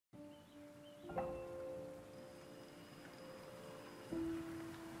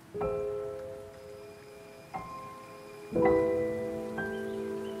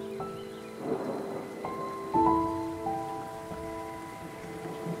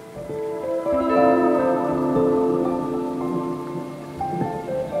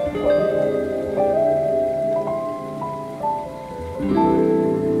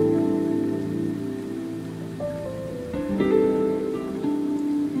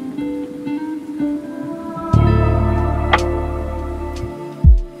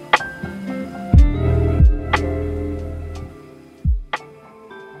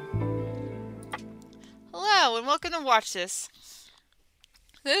watched this.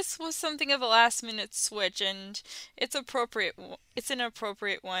 This was something of a last-minute switch, and it's appropriate. It's an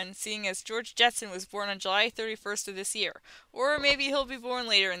appropriate one, seeing as George Jetson was born on July 31st of this year, or maybe he'll be born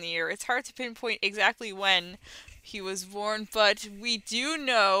later in the year. It's hard to pinpoint exactly when he was born, but we do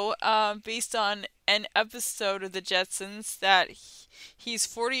know, based on an episode of the Jetsons, that he's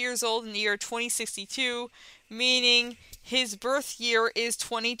 40 years old in the year 2062, meaning his birth year is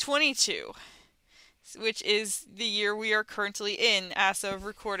 2022, which is the year we are currently in as of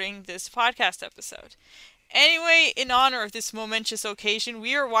recording this podcast episode. Anyway, in honor of this momentous occasion,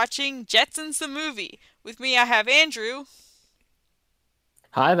 we are watching Jetsons the movie. With me, I have Andrew.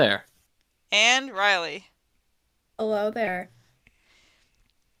 Hi there. And Riley. Hello there.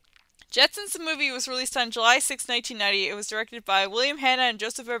 Jetsons the movie was released on July 6, 1990. It was directed by William Hanna and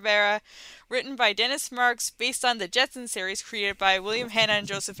Joseph Barbera, written by Dennis Marks, based on the Jetsons series created by William Hanna and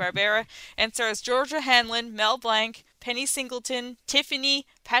Joseph Barbera, and stars Georgia Hanlon, Mel Blanc, Penny Singleton, Tiffany,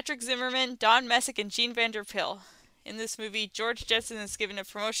 Patrick Zimmerman, Don Messick, and Jean Vanderpil. In this movie, George Jetson is given a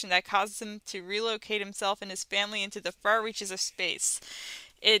promotion that causes him to relocate himself and his family into the far reaches of space.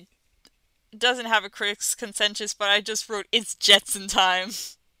 It doesn't have a critics' consensus, but I just wrote, "It's Jetson time."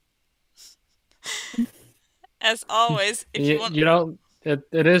 As always, if you want...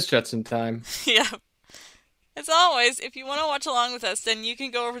 it is Jetson time. Yeah. As always, if you want to watch along with us, then you can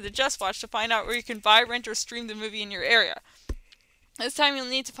go over to Just Watch to find out where you can buy, rent, or stream the movie in your area. This time you'll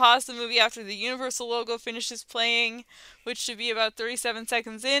need to pause the movie after the Universal logo finishes playing, which should be about 37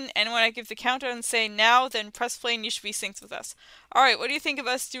 seconds in, and when I give the countdown and say now, then press play and you should be synced with us. Alright, what do you think of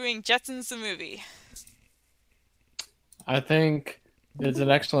us doing Jetsons the movie? I think it's an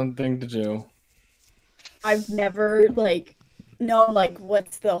excellent thing to do. I've never I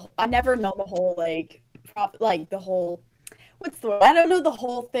never know the whole I don't know the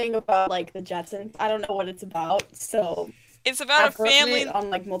whole thing about the Jetsons. I don't know what it's about. So it's about I've a family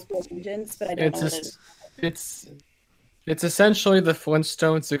on multiple occasions, but I don't know what it is. It's essentially the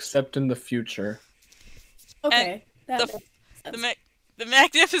Flintstones except in the future. Okay. The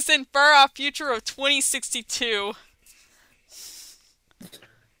magnificent far-off future of 2062.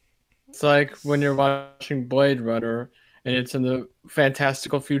 It's like when you're watching Blade Runner, and it's in the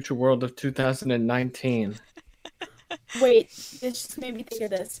fantastical future world of 2019. Wait, it just made me think of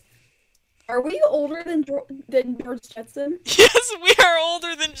this. Are we older than George Jetson? Yes, we are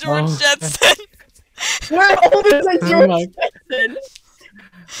older than George Jetson. We're older than George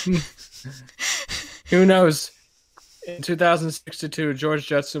Jetson. Who knows? In 2062, George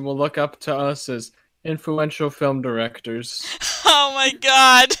Jetson will look up to us as influential film directors. Oh my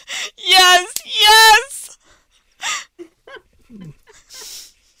god! Yes! Yes!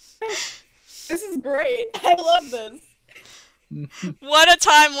 This is great. I love this. What a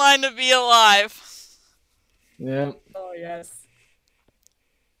timeline to be alive. Yeah. Oh, yes.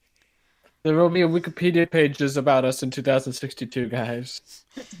 There will be Wikipedia pages about us in 2062, guys.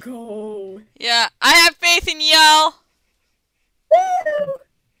 Let's go. Yeah, I have faith in y'all. Woo!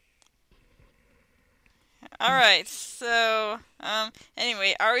 Alright, so,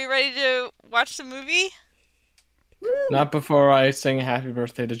 anyway, are we ready to watch the movie? Not before I sing happy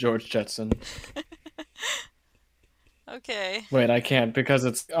birthday to George Jetson. Okay. Wait, I can't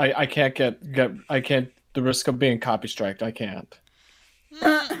because I can't the risk of being copy striked. I can't.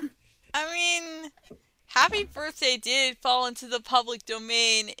 I mean, happy birthday did fall into the public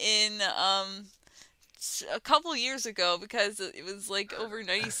domain in, a couple years ago because it was over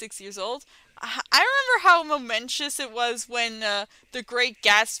 96 years old. I remember how momentous it was when The Great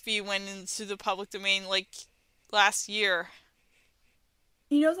Gatsby went into the public domain last year.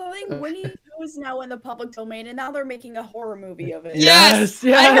 You know something? Winnie the Pooh is now in the public domain, and now they're making a horror movie of it. Yes!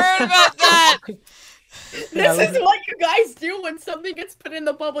 I heard about that! This is what you guys do when something gets put in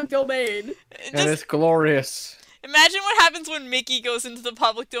the public domain. And it's glorious. Imagine what happens when Mickey goes into the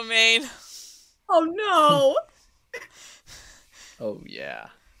public domain. Oh no! Oh yeah.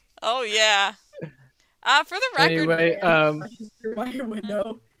 Oh yeah. For the record. Anyway, my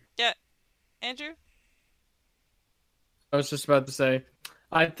window. Yeah, Andrew. I was just about to say,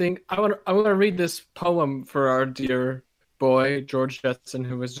 I think I want to read this poem for our dear boy George Jetson,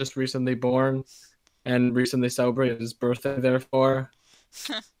 who was just recently born and recently celebrated his birthday. Therefore,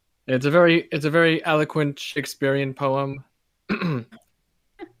 it's a very eloquent Shakespearean poem.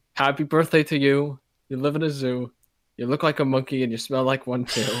 Happy birthday to you. You live in a zoo. You look like a monkey and you smell like one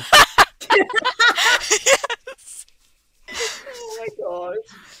too. Yes. Oh my gosh.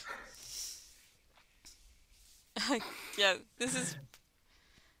 Yeah, this is...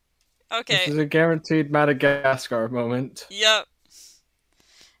 Okay. This is a guaranteed Madagascar moment. Yep.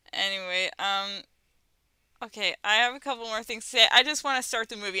 Anyway, Okay, I have a couple more things to say. I just want to start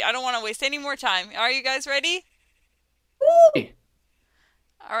the movie. I don't want to waste any more time. Are you guys ready? Hey,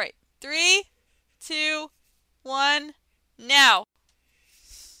 All right. Three, two, one, now.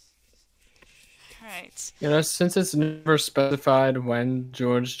 All right. since it's never specified when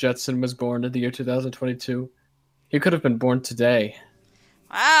George Jetson was born in the year 2022, he could have been born today.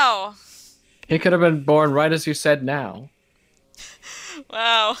 Wow. He could have been born right as you said now.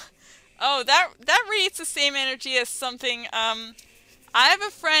 Wow. Oh, that radiates the same energy as something. I have a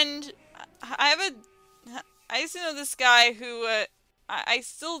friend. I have a. I used to know this guy who. I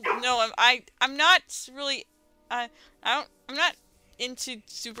still know him. I'm not really. I don't. I'm not into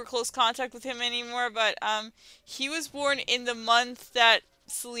super close contact with him anymore. But he was born in the month that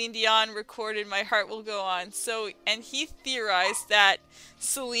Celine Dion recorded "My Heart Will Go On." So, and he theorized that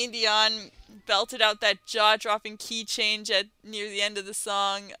Celine Dion belted out that jaw-dropping key change at near the end of the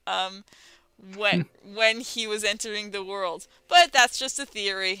song. When he was entering the world. But that's just a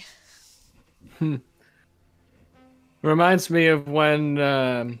theory. Reminds me of when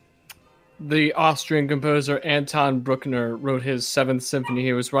the Austrian composer Anton Bruckner wrote his Seventh Symphony.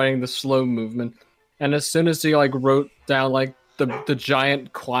 He was writing the slow movement, and as soon as he wrote down the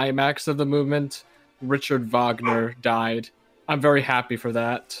giant climax of the movement, Richard Wagner died. I'm very happy for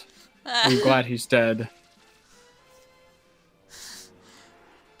that. I'm glad he's dead.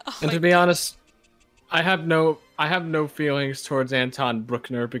 Oh And my to be honest, I have no feelings towards Anton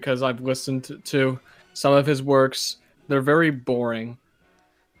Bruckner because I've listened to some of his works. They're very boring.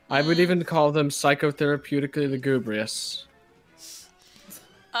 I would even call them psychotherapeutically lugubrious.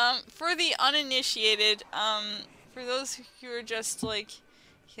 For the uninitiated, for those who are just who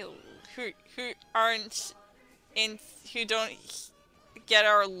aren't in who don't get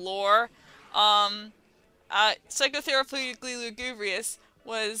our lore, psychotherapeutically lugubrious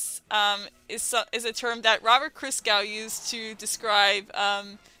is a term that Robert Christgau used to describe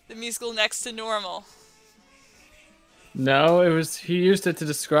the musical Next to Normal. No, he used it to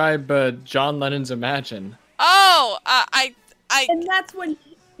describe John Lennon's Imagine. Oh, And that's when.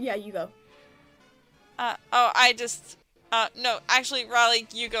 Yeah, you go. No, actually, Riley,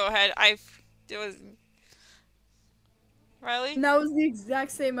 you go ahead. It was Riley. And that was the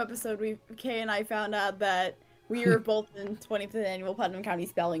exact same episode Kay and I found out that we were both in 25th annual Putnam County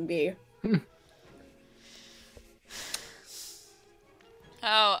Spelling Bee.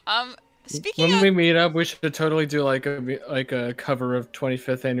 Oh, speaking When of, we meet up, we should totally do a cover of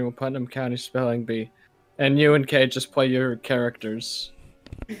 25th annual Putnam County Spelling Bee, and you and Kate just play your characters.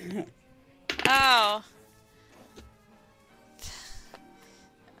 oh,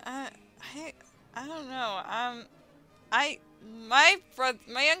 I don't know. My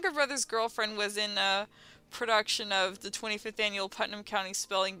younger brother's girlfriend was in a production of the 25th annual Putnam County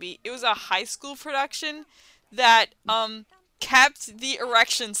Spelling Bee. It was a high school production that kept the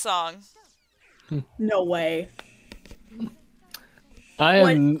erection song. No way. I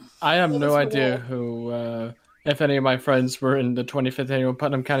have What no was her idea role? who, if any of my friends were in the 25th annual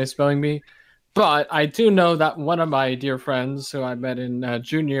Putnam County Spelling Bee, but I do know that one of my dear friends who I met in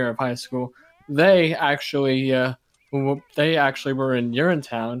junior year of high school, they actually were in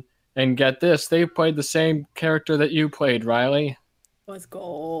Urinetown, and get this, they played the same character that you played, Riley. Let's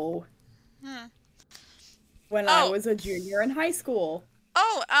go. Hmm. When I Oh. was a junior in high school.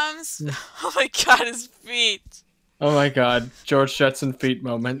 Oh, oh my God, his feet. Oh my God, George Jetson feet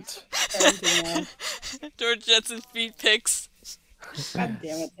moment. Tarantino. George Jetson's feet pics. God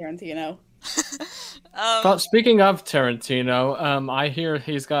damn it, Tarantino. But speaking of Tarantino, I hear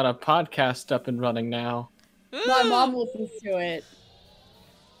he's got a podcast up and running now. My mom Ooh. listens to it.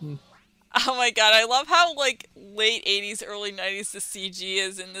 Oh my God, I love how late 80s, early 90s the CG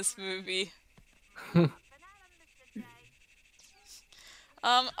is in this movie.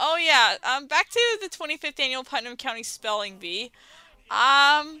 Oh yeah, back to the 25th annual Putnam County Spelling Bee.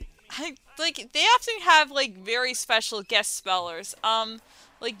 They often have very special guest spellers.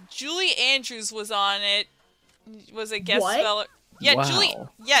 Julie Andrews was on it, was a guest What? speller. Yeah, Wow.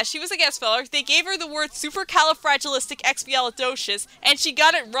 she was a guest speller. They gave her the word supercalifragilisticexpialidocious, and she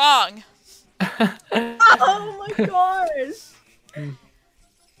got it wrong. Oh my gosh!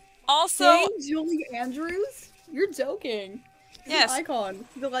 Also, Dang, Julie Andrews? You're joking. She's yes. an icon.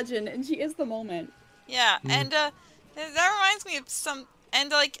 She's a legend, and she is the moment. Yeah, and that reminds me of some,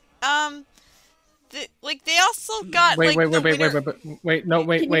 and they also got Wait, the winner. no,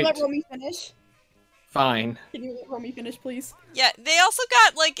 Can you wait. let Romy finish? Fine. Can you let Romy finish, please? Yeah, they also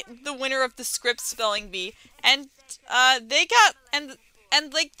got the winner of the script spelling bee, and they got and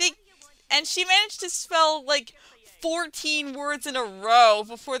she managed to spell 14 words in a row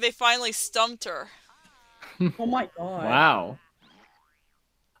before they finally stumped her. Oh my god. Wow.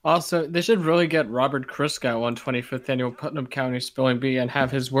 Also, they should really get Robert Christgau on 25th Annual Putnam County Spelling Bee and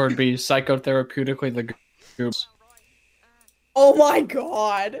have his word be psychotherapeutically the goops. Oh my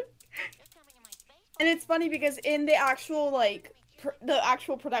god. And it's funny because in the actual the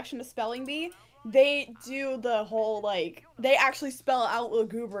actual production of Spelling Bee, they do the whole they actually spell out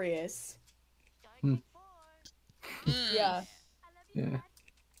lugubrious. Hmm. Yeah. Yeah.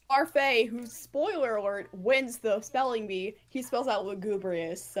 Parfait, who, spoiler alert, wins the spelling bee, he spells out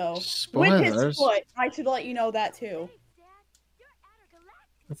lugubrious, so with his Spoilers. foot. I should let you know that too.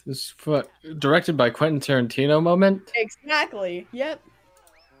 With his foot. Directed by Quentin Tarantino moment? Exactly. Yep.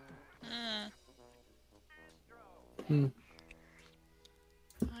 Hmm.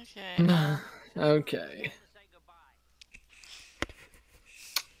 Okay. Okay.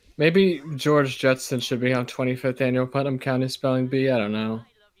 Maybe George Jetson should be on 25th Annual Putnam County Spelling Bee. I don't know.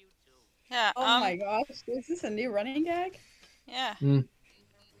 Yeah. Oh my gosh, is this a new running gag? Yeah. Hmm.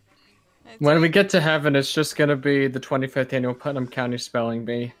 When we get to heaven, it's just gonna be the 25th Annual Putnam County Spelling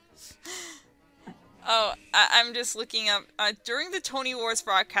Bee. Oh, I'm just looking up. During the Tony Awards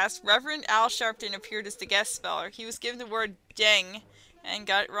broadcast, Reverend Al Sharpton appeared as the guest speller. He was given the word "deng" and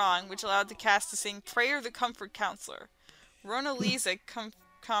got it wrong, which allowed the cast to sing "Prayer the Comfort Counselor." Rona Lisa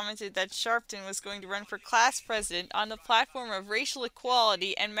commented that Sharpton was going to run for class president on the platform of racial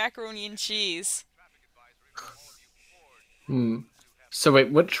equality and macaroni and cheese. So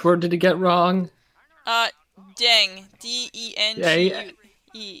wait, which word did he get wrong? Deng.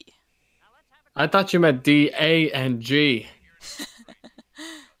 D-E-N-G-U-E. I thought you meant D-A-N-G.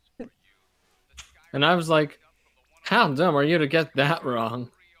 And I was like, how dumb are you to get that wrong?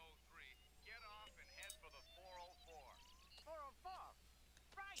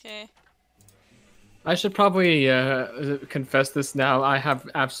 Okay. I should probably confess this now. I have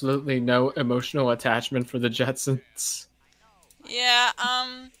absolutely no emotional attachment for the Jetsons. Yeah,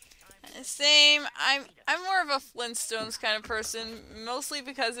 same. I'm more of a Flintstones kind of person, mostly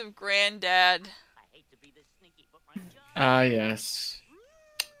because of Granddad. Ah, yes.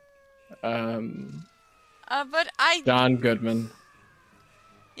 But John Goodman.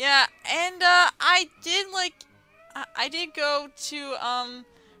 yeah, and I did go to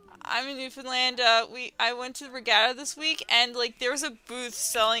I'm in Newfoundland. I went to the regatta this week, and like there was a booth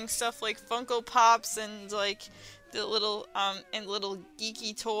selling stuff like Funko Pops and like the little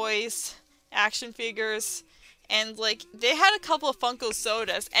geeky toys, action figures, and like they had a couple of Funko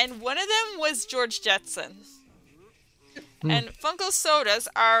sodas, and one of them was George Jetson. And Funko sodas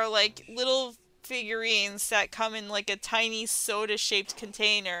are like little figurines that come in like a tiny soda-shaped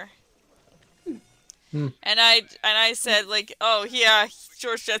container. And I said like, oh yeah,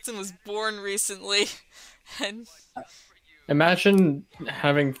 George Jetson was born recently. And Imagine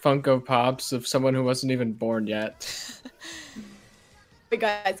having Funko Pops of someone who wasn't even born yet. Wait,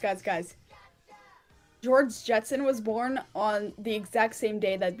 guys. George Jetson was born on the exact same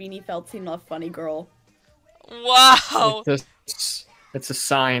day that Beanie Feldstein left Funny Girl. wow. It's a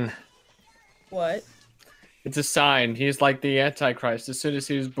sign. What? It's a sign. He's like the Antichrist. As soon as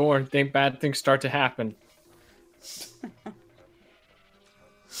he was born, bad things start to happen.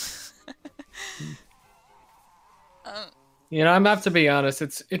 You know, I'm gonna have to be honest.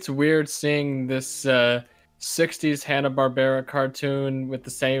 It's weird seeing this 60s Hanna-Barbera cartoon with the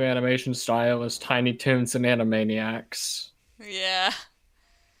same animation style as Tiny Toons and Animaniacs. Yeah.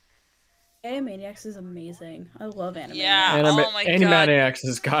 Animaniacs is amazing. I love Animaniacs. Yeah. Oh my god. Animaniacs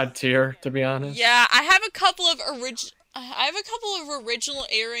is god tier, to be honest. Yeah, I have a couple of original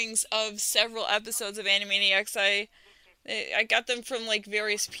airings of several episodes of Animaniacs. I got them from like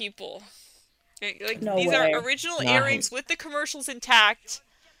various people. Like No these way. are original Nice. airings with the commercials intact.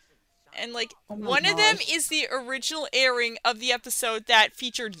 And like Oh my one of them gosh. is the original airing of the episode that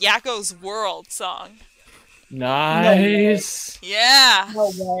featured Yakko's World song. Nice. Yeah.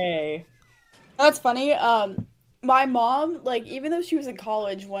 No way. That's funny. My mom, like, even though she was in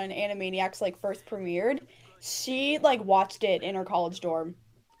college when Animaniacs like first premiered, she like watched it in her college dorm.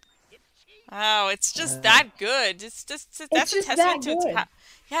 Wow, it's just that good. That's It's a just testament that to its good.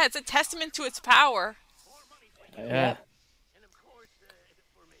 yeah, it's a testament to its power. Yeah. Yep.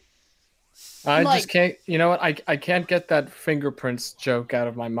 I Like- just can't. You know what? I can't get that fingerprints joke out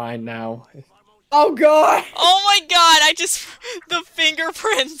of my mind now. Oh god. Oh my god, the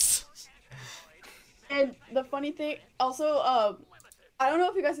fingerprints. And the funny thing, also, I don't know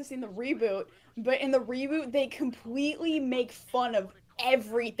if you guys have seen the reboot, but in the reboot, they completely make fun of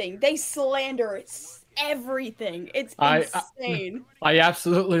everything. They slander everything. It's insane. I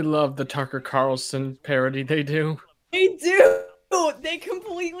absolutely love the Tucker Carlson parody they do. They do. They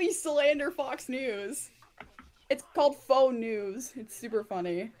completely slander Fox News. It's called Faux News. It's super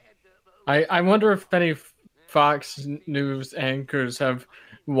funny. I wonder if any Fox News anchors have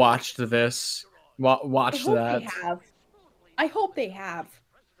watched this, I watched hope they that. have. I hope they have.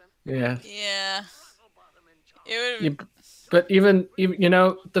 Yeah. Yeah. It You, would. but even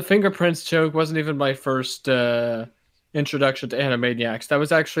the fingerprints joke wasn't even my first introduction to Animaniacs. That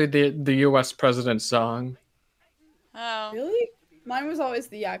was actually the U.S. president's song. Oh. Really? Mine was always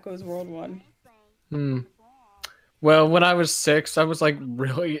the Yakko's World one. Hmm. Well, when I was 6, I was like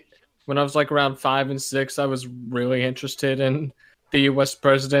really. When I was like around 5 and 6, I was really interested in the U.S.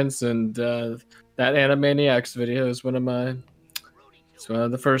 presidents, and that Animaniacs video is one of my. It's one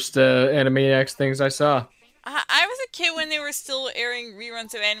of the first Animaniacs things I saw. I was a kid when they were still airing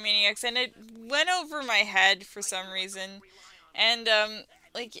reruns of Animaniacs, and it went over my head for some reason. And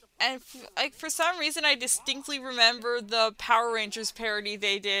like for some reason, I distinctly remember the Power Rangers parody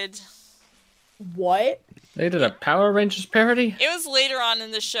they did. What? They did a Yeah. Power Rangers parody. It was later on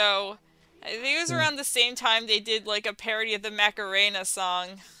in the show. I think it was Hmm. around the same time they did like a parody of the Macarena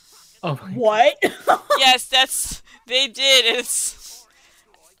song. Oh my! What? Yes, they did. It's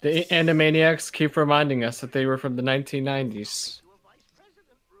The Animaniacs keep reminding us that they were from the 1990s.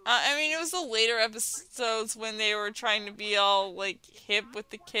 I mean, it was the later episodes when they were trying to be all like hip with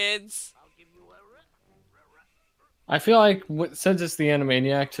the kids. I feel like since it's the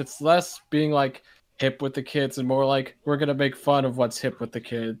Animaniacs, it's less being like hip with the kids and more like we're gonna make fun of what's hip with the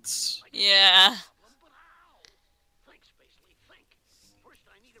kids. Yeah.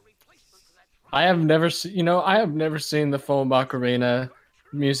 I have never I have never seen the full Macarena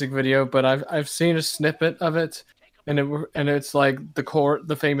music video, but I've seen a snippet of it, and it's like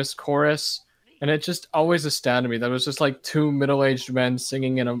the famous chorus, and it just always astounded me that it was just like two middle-aged men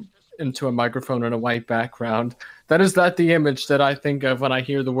singing into a microphone in a white background. That is not the image that I think of when I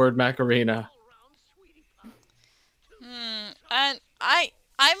hear the word Macarena. And I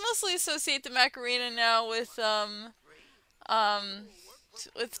mostly associate the Macarena now um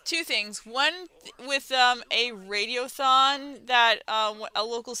with two things. One with a radiothon that a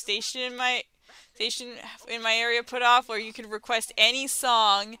local station in my area put off, where you could request any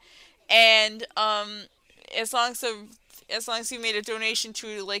song, and as long as you made a donation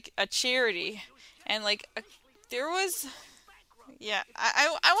to like a charity, and like there was. Yeah, I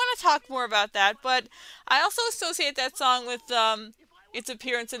want to talk more about that, but I also associate that song with its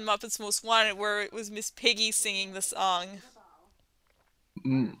appearance in Muppets Most Wanted, where it was Miss Piggy singing the song.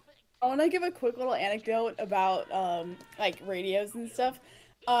 Mm. I want to give a quick little anecdote about like radios and stuff.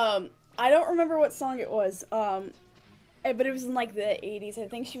 I don't remember what song it was. But it was in like the 80s. I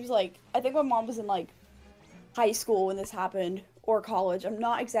think my mom was in like high school when this happened or college. I'm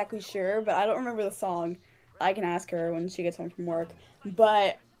not exactly sure, but I don't remember the song. I can ask her when she gets home from work.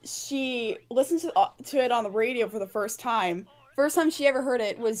 But she listened to it on the radio for the first time. First time she ever heard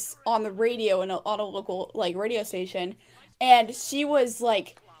it was on the radio on a local like radio station, and she was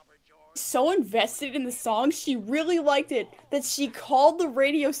like so invested in the song. She really liked it that she called the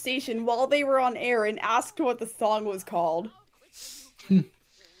radio station while they were on air and asked what the song was called. Oh.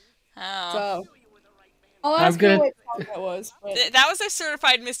 So I'll ask her what song that was. But That was a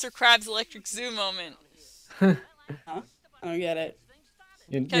certified Mr. Krabs Electric Zoo moment. I don't get it.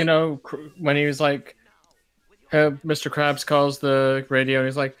 You know, when he was like, Mr. Krabs calls the radio and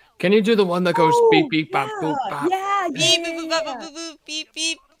he's like, "Can you do the one that goes beep beep bop boop bop?" Yeah, Beep boop boop boop boop boop beep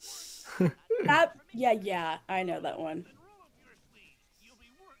beep. yeah, I know that one.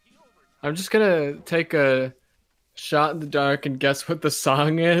 I'm just gonna take a shot in the dark and guess what the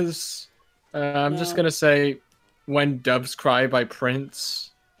song is. I'm just gonna say "When Doves Cry" by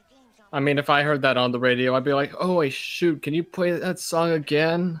Prince. I mean, if I heard that on the radio, I'd be like, "Oh, wait, shoot! Can you play that song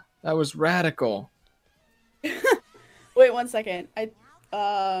again? That was radical." Wait 1 second.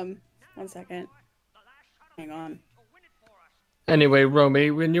 1 second. Hang on. Anyway,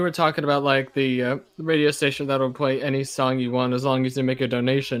 Romy, when you were talking about like the radio station that will play any song you want as long as you make a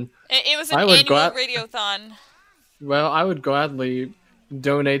donation, It was an I would annual glad- radiothon. well, I would gladly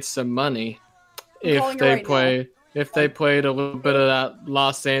donate some money I'm calling if her they right play now. if they played a little bit of that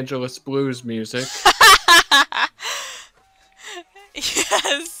Los Angeles blues music.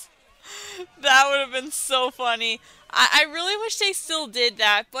 Yes, that would have been so funny. I really wish they still did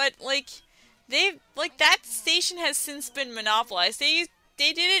that, but like that station has since been monopolized. They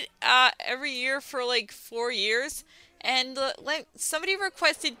did it every year for like 4 years, and like somebody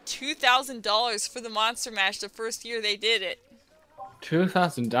requested $2,000 for the Monster Mash the first year they did it.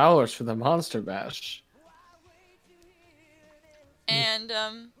 $2,000 for the Monster Bash. And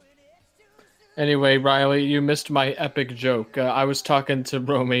Anyway, Riley, you missed my epic joke. I was talking to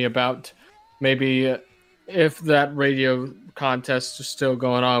Romy about maybe if that radio contest is still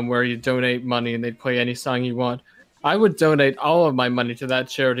going on where you donate money and they play any song you want, I would donate all of my money to that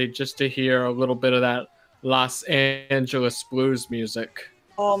charity just to hear a little bit of that Los Angeles blues music.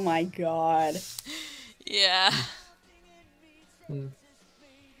 Oh my god. Yeah. Hmm.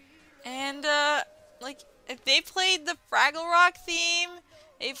 And like if they played the Fraggle Rock theme,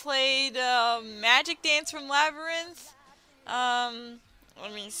 they played Magic Dance from Labyrinth.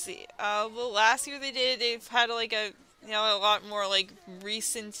 Let me see. Well, last year they've had like a lot more like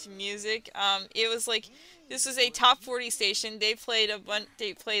recent music. It was like this was a top 40 station. They played a bunch.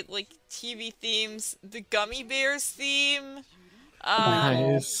 They played like TV themes, the Gummy Bears theme, Oh my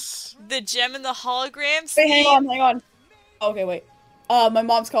god. Nice. the Gem and the Holograms Wait, theme. hang on. Okay, wait. My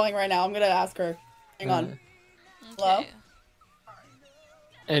mom's calling right now. I'm gonna ask her. Hang on. Hello? Okay.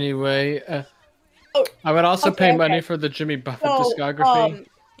 Anyway, Oh, I would also okay, pay money okay. for the Jimmy Buffett So, discography.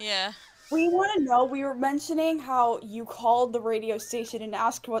 Yeah. we want to know, we were mentioning how you called the radio station and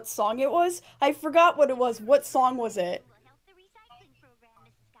asked what song it was. I forgot what it was. What song was it?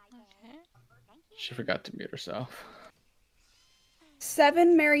 Okay. She forgot to mute herself.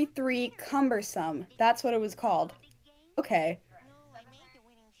 7 Mary 3 Cumbersome. That's what it was called. Okay.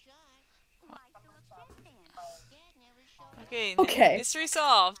 Okay. Okay. Mystery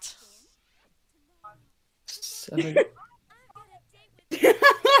solved. 7.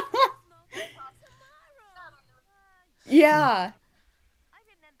 Yeah.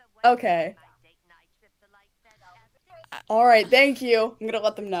 Okay. Alright, thank you. I'm gonna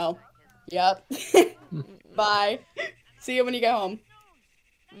let them know. Yep. Bye. See you when you get home.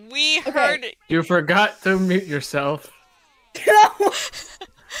 We heard it. You forgot to mute yourself. Oh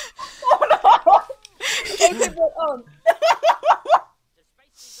no! Okay, but, oh no!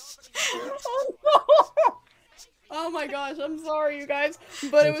 Oh my gosh, I'm sorry, you guys.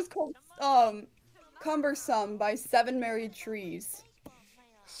 But it was called, Cumbersome by 7 Married Trees.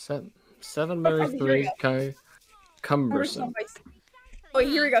 7 Mary Okay, here we 3 go. Kai Cumbersome. Oh,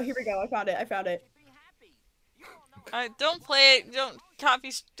 here we go. I found it. Don't play it.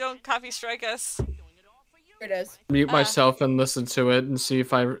 Don't copy strike us. Here it is. Mute myself and listen to it and see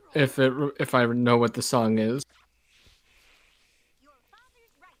if I know what the song is.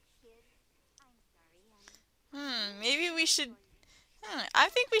 Maybe we should. I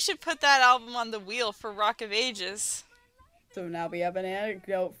think we should put that album on the wheel for Rock of Ages. So now we have an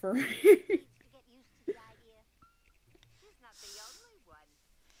anecdote for me.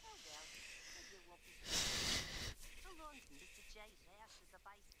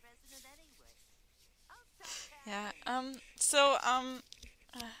 Yeah.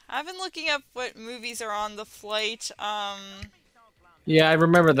 I've been looking up what movies are on the flight. Yeah, I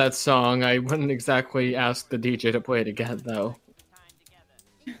remember that song. I wouldn't exactly ask the DJ to play it again, though.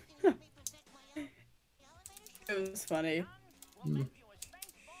 It was funny.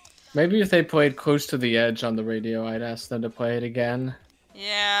 Maybe if they played Close to the Edge on the radio, I'd ask them to play it again.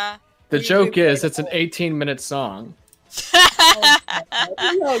 Yeah. The We joke played is, it it's an 18-minute song.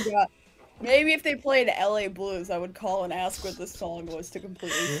 Oh god. Maybe if they played LA Blues, I would call and ask what the song was to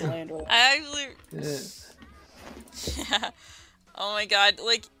completely slander it. I actually. Yeah. Yeah. Oh my god!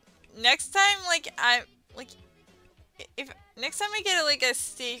 Like next time, if next time I get like a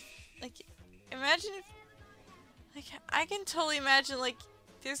state, like imagine if, like I can totally imagine like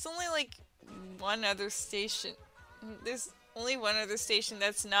there's only like one other station. There's only one other station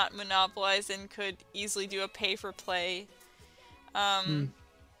that's not monopolized and could easily do a pay for play. I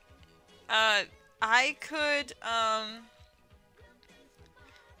could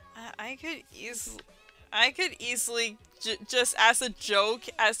I could easily just as a joke,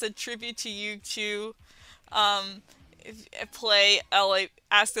 as a tribute to you two, ask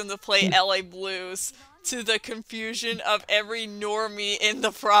them to play LA Blues to the confusion of every normie in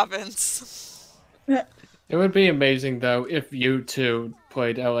the province. It would be amazing, though, if you two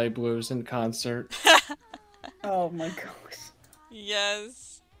played LA Blues in concert. Oh my gosh.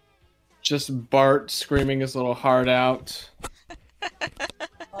 Yes. Just Bart screaming his little heart out.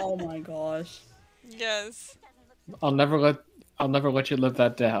 Oh my gosh. Yes. I'll never let you live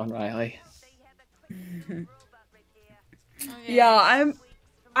that down, Riley. Okay. Yeah,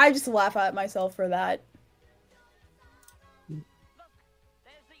 I just laugh at myself for that.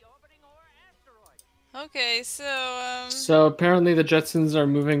 Okay, so So apparently the Jetsons are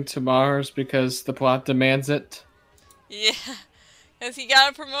moving to Mars because the plot demands it. yeah, because he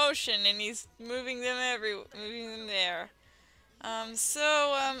got a promotion and he's moving them there. I'm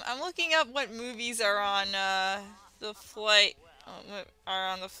looking up what movies are on the flight. What are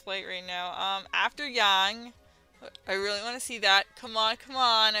on the flight right now. After Yang, I really want to see that. Come on,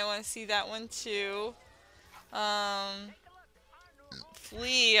 I want to see that one too.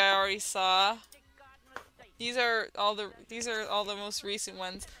 Flea I already saw. These are all the most recent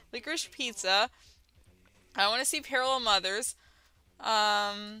ones. Licorice Pizza. I want to see Parallel Mothers.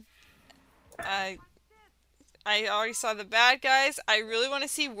 Um, I I already saw The Bad Guys. I really want to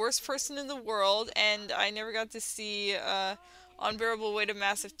see Worst Person in the World, and I never got to see Unbearable Weight of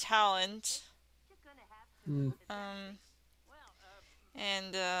Massive Talent. Mm. Um,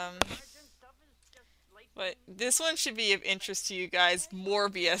 and but this one should be of interest to you guys.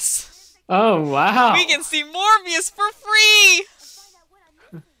 Morbius. Oh, wow. We can see Morbius for free.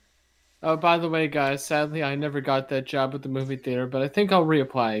 Oh, by the way, guys, sadly I never got that job at the movie theater, but I think I'll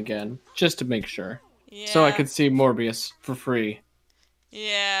reapply again, just to make sure. Yeah. So I could see Morbius for free.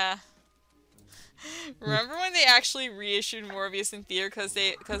 Yeah. Remember when they actually reissued Morbius in theater because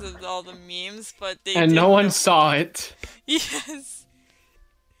of all the memes, but they And no one saw it. Yes.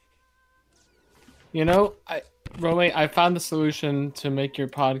 You know, Romy, I found the solution to make your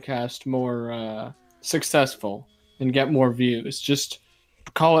podcast more successful and get more views. Just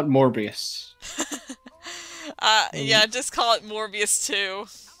call it Morbius. Yeah, just call it Morbius 2.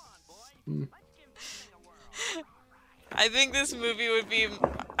 Mm. I think this movie would be.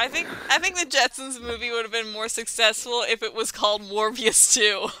 I think the Jetsons movie would have been more successful if it was called Morbius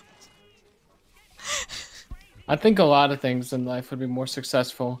 2. I think a lot of things in life would be more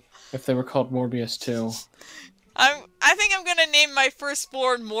successful if they were called Morbius 2. I think I'm gonna name my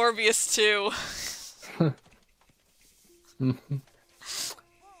firstborn Morbius 2.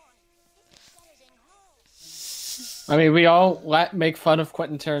 I mean, we all make fun of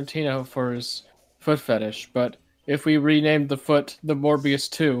Quentin Tarantino for his foot fetish, but if we renamed the foot the Morbius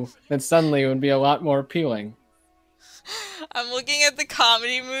 2, then suddenly it would be a lot more appealing. I'm looking at the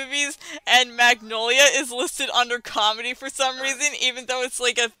comedy movies, and Magnolia is listed under comedy for some reason, even though it's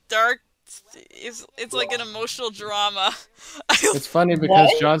like a dark. It's like an emotional drama. It's funny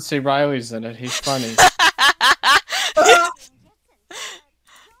because John C. Reilly's in it. He's funny.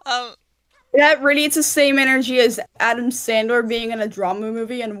 That radiates the same energy as Adam Sandler being in a drama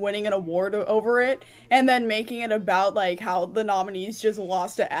movie and winning an award over it, and then making it about like how the nominees just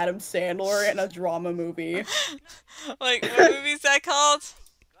lost to Adam Sandler in a drama movie. Like, what movie is that called?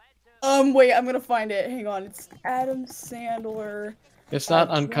 Wait, I'm gonna find it. Hang on, it's Adam Sandler. It's not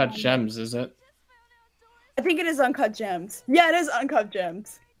Uncut Gems, is it? I think it is Uncut Gems. Yeah, it is Uncut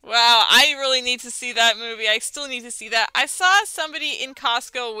Gems. Wow, I really need to see that movie. I still need to see that. I saw somebody in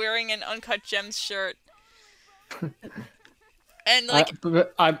Costco wearing an Uncut Gems shirt. And like,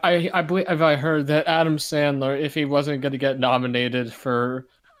 I believe I heard that Adam Sandler, if he wasn't going to get nominated for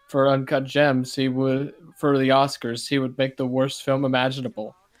Uncut Gems, he would for the Oscars. He would make the worst film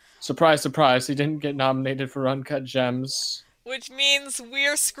imaginable. Surprise, surprise! He didn't get nominated for Uncut Gems. Which means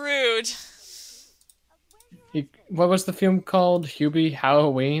we're screwed. What was the film called? Hubie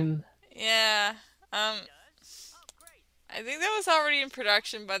Halloween? Yeah. I think that was already in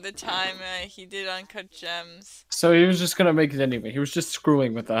production by the time he did Uncut Gems. So he was just gonna make it anyway. He was just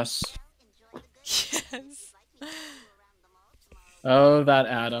screwing with us. Yes. Oh, that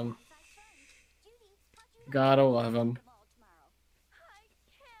Adam. Gotta love him.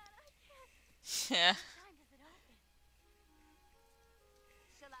 Yeah.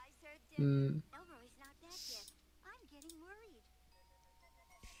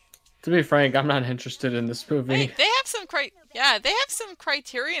 To be frank, I'm not interested in this movie. Hey, they have some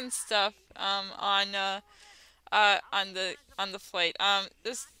Criterion stuff on the flight.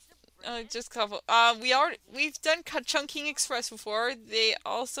 There's just a couple. We've done Chungking Express before. They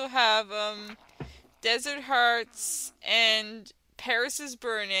also have Desert Hearts and Paris is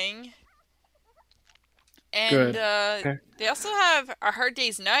Burning. And Okay. They also have A Hard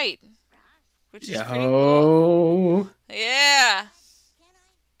Day's Night, which is pretty cool. Yeah.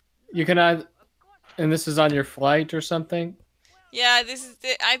 You can add, and this is on your flight or something? Yeah,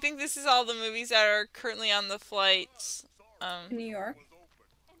 I think this is all the movies that are currently on the flight. New York.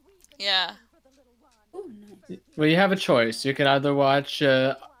 Yeah. Ooh, nice. Well, you have a choice. You can either watch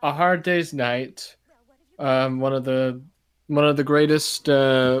A Hard Day's Night, one of the greatest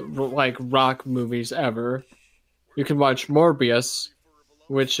like rock movies ever. You can watch Morbius,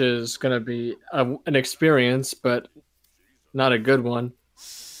 which is gonna be an experience, but not a good one.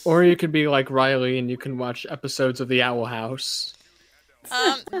 Or you could be like Riley and you can watch episodes of The Owl House.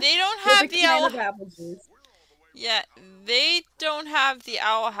 They don't have the Owl. Yeah, they don't have the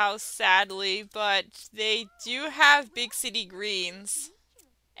Owl House, sadly, but they do have Big City Greens.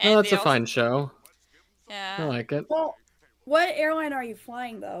 Oh, that's a fine show. Yeah. I like it. Well, what airline are you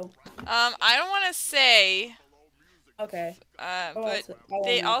flying though? I don't want to say. Okay. But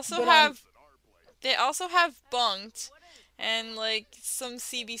they also have. They also have Bunked and like some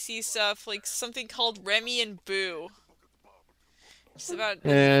CBC stuff, like something called Remy and Boo. Just about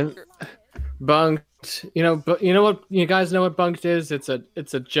this. And Bunked, but you know what? You guys know what Bunked is? It's a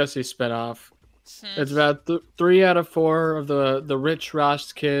Jesse spinoff. Hmm. It's about 3 out of 4 of the rich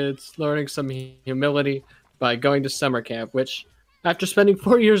Ross kids learning some humility by going to summer camp. Which, after spending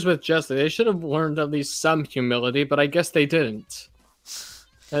 4 years with Jesse, they should have learned at least some humility, but I guess they didn't.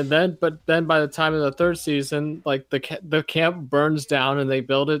 But then by the time of the third season, like the camp burns down and they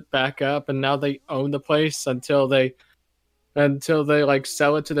build it back up, and now they own the place until they like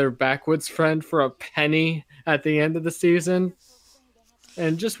sell it to their backwoods friend for a penny at the end of the season.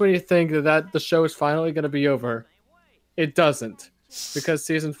 And just when you think that the show is finally going to be over, it doesn't, because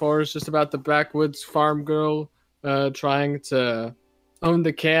season 4 is just about the backwoods farm girl trying to own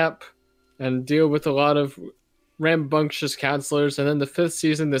the camp and deal with a lot of rambunctious counselors. And then the 5th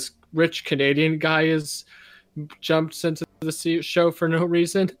season, this rich Canadian guy is jumps into the show for no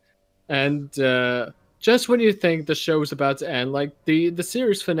reason. And just when you think the show is about to end, like the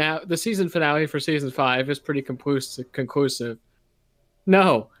series finale, the season finale for season 5 is pretty conclusive.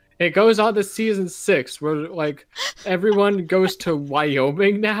 No, it goes on to season 6, where like everyone goes to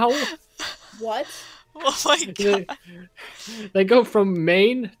Wyoming now. What? Oh my god! They go from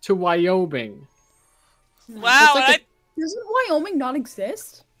Maine to Wyoming. Wow, like Doesn't Wyoming not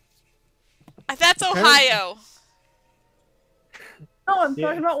exist? that's Ohio. No, I'm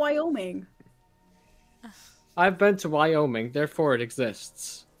talking about Wyoming. I've been to Wyoming, therefore it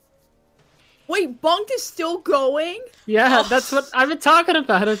exists. Wait, Bunked is still going? Yeah, that's what I've been talking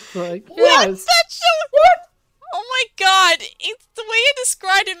about. It's like, What? yes. That show? What? Oh my god! It's the way you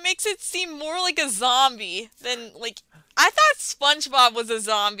described it makes it seem more like a zombie than like. I thought SpongeBob was a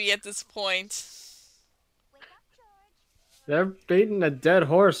zombie at this point. They're beating a dead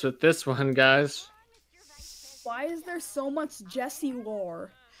horse with this one, guys. Why is there so much Jesse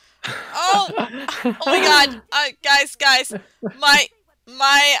lore? Oh, oh my god! Guys,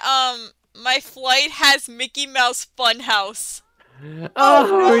 my flight has Mickey Mouse Funhouse. Oh,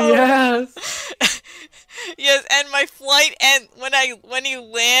 no. yes. Yes, and my flight, and when you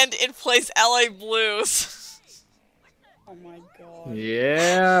land, it plays LA Blues. Oh my god.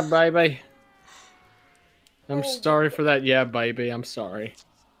 Yeah, baby. I'm Oh, sorry for that. Yeah, baby. I'm sorry.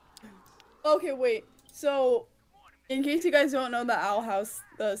 Okay, wait. So, in case you guys don't know the Owl House,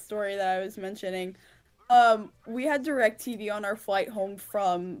 the story that I was mentioning, we had DirecTV on our flight home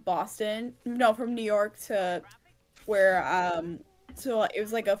from Boston. No, from New York to where, so it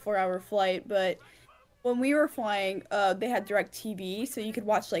was like a 4-hour flight, but when we were flying, they had DirecTV, so you could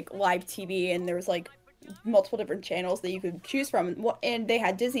watch, like, live TV, and there was, like, multiple different channels that you could choose from, and they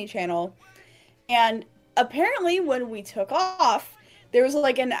had Disney Channel, and apparently when we took off, there was,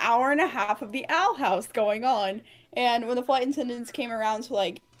 like, an hour and a half of the Owl House going on, and when the flight attendants came around to,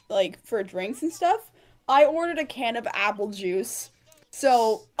 like for drinks and stuff, I ordered a can of apple juice.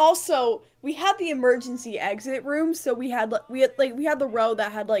 So, also, we had the emergency exit room, so we had the row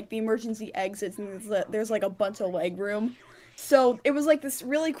that had, like, the emergency exits, and there's like, a bunch of leg room. So, it was, like, this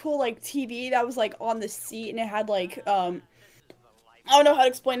really cool, like, TV that was, like, on the seat, and it had, like, I don't know how to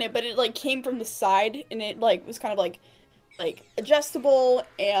explain it, but it, like, came from the side, and it, like, was kind of, like, adjustable,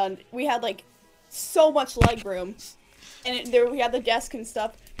 and we had, like, so much leg room, and we had the desk and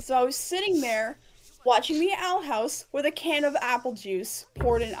stuff, so I was sitting there, watching the Owl House with a can of apple juice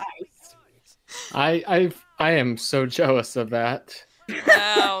poured in ice. I am so jealous of that.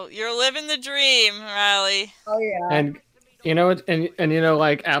 Wow, you're living the dream, Riley. Oh yeah. And you know what? And you know,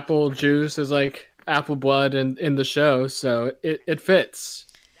 like apple juice is like apple blood in the show, so it fits.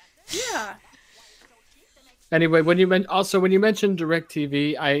 Yeah. Anyway, when you mentioned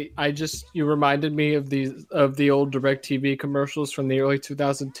DirecTV, you reminded me of the old DirecTV commercials from the early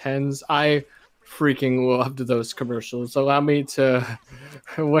 2010s. I freaking loved those commercials. Allow me to.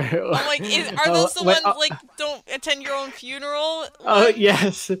 Oh, like, are those the ones like don't attend your own funeral? Oh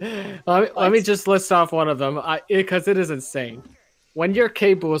yes. Let me just list off one of them, because it is insane. When your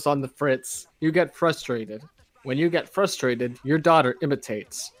cable is on the fritz, you get frustrated. When you get frustrated, your daughter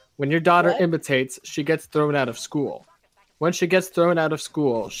imitates. When your daughter imitates, she gets thrown out of school. When she gets thrown out of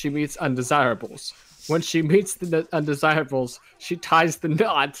school, she meets undesirables. When she meets the undesirables, she ties the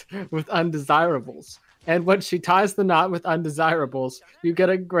knot with undesirables. And when she ties the knot with undesirables, you get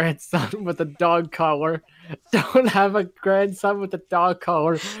a grandson with a dog collar. Don't have a grandson with a dog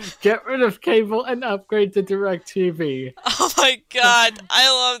collar. Get rid of cable and upgrade to DirecTV. Oh my god, I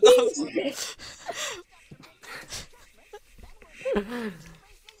love those.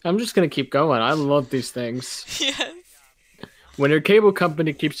 I'm just gonna keep going. I love these things. Yes. When your cable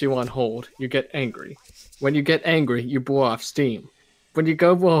company keeps you on hold, you get angry. When you get angry, you blow off steam. When you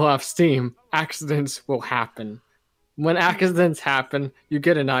go blow off steam, accidents will happen. When accidents happen, you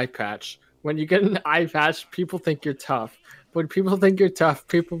get an eye patch. When you get an eye patch, people think you're tough. When people think you're tough,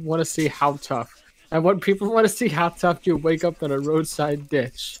 people want to see how tough. And when people want to see how tough, you wake up in a roadside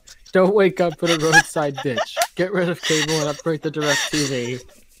ditch. Don't wake up in a roadside ditch. Get rid of cable and upgrade to DirecTV.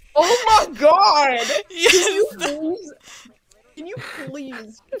 Oh my god! Yes. Can you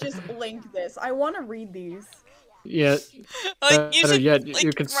please just link this? I want to read these. Yeah, Like you better should, yet, like,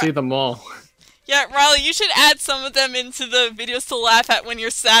 you can see them all. Yeah, Riley, you should add some of them into the videos to laugh at when you're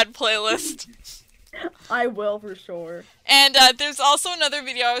sad playlist. I will for sure. And there's also another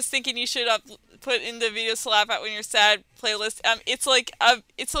video I was thinking you should put in the videos to laugh at when you're sad playlist. It's like a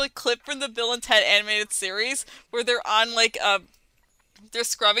clip from the Bill and Ted animated series where they're on like they're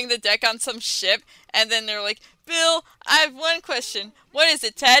scrubbing the deck on some ship, and then they're like, Bill, I have one question. What is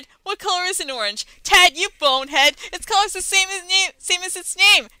it, Ted? What color is an orange? Ted, you bonehead! Its color's the same as its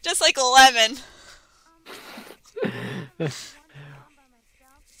name, just like a lemon.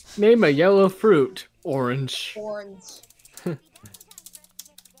 Name a yellow fruit. Orange. Orange.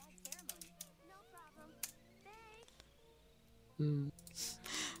 I'm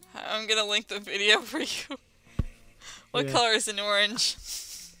gonna link the video for you. What Yeah. color is an orange?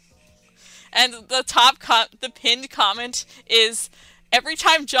 And the the pinned comment is, every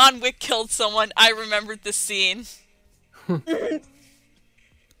time John Wick killed someone, I remembered the scene.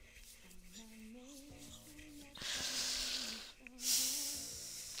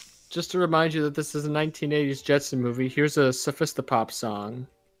 Just to remind you that this is a 1980s Jetson movie, here's a Sophistopop song.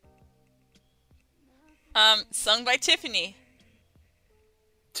 Sung by Tiffany.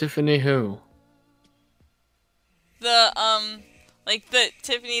 Tiffany who? Like the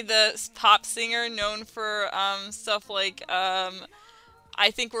Tiffany, the pop singer known for, stuff like, I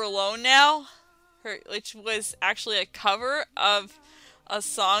Think We're Alone Now, which was actually a cover of a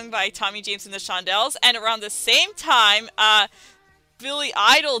song by Tommy James and the Shondells, and around the same time, Billy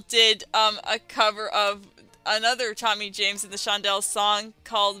Idol did, a cover of another Tommy James and the Shondells song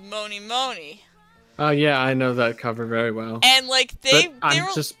called Moni Moni. Oh yeah, I know that cover very well. And like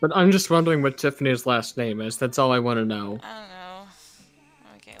But I'm just wondering what Tiffany's last name is. That's all I want to know. I don't know.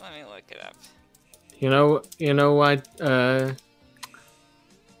 Okay, let me look it up. You know what?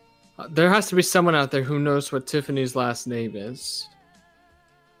 There has to be someone out there who knows what Tiffany's last name is.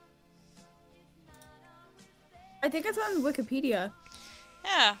 I think it's on Wikipedia.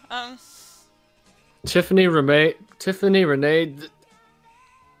 Yeah, Tiffany Renee.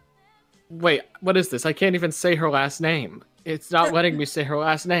 Wait, what is this? I can't even say her last name. It's not letting me say her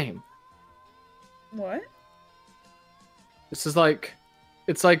last name. What? This is like,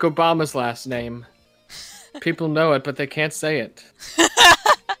 it's like Obama's last name. People know it, but they can't say it.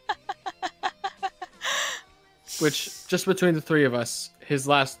 Which, just between the three of us, his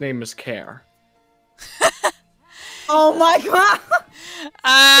last name is Care. Oh my god!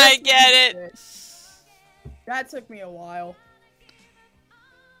 I get it. That took me a while.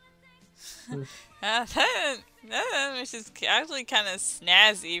 Which is actually kind of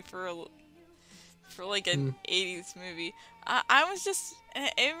snazzy for like an 80s movie. I was just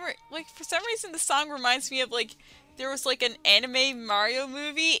like, for some reason the song reminds me of, like, there was like an anime Mario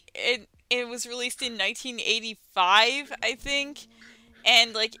movie. It was released in 1985, I think,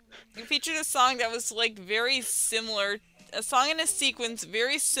 and like it featured a song that was like very similar, a song in a sequence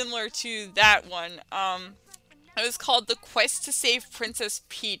very similar to that one. It was called The Quest to Save Princess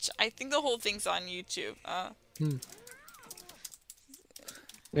Peach. I think the whole thing's on YouTube.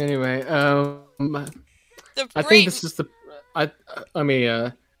 Anyway, I think this is the I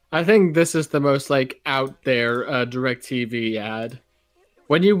think this is the most like out there DirecTV ad.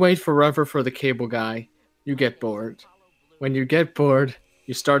 When you wait forever for the cable guy, you get bored. When you get bored,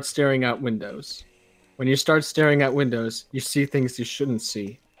 you start staring out windows. When you start staring at windows, you see things you shouldn't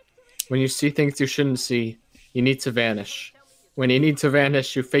see. When you see things you shouldn't see, you need to vanish. When you need to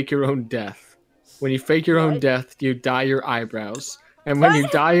vanish, you fake your own death. When you fake your own death, you dye your eyebrows. And when you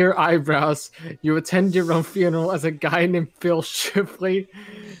dye your eyebrows, you attend your own funeral as a guy named Phil Shipley.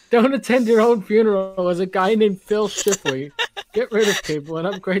 Don't attend your own funeral as a guy named Phil Shipley. Get rid of cable and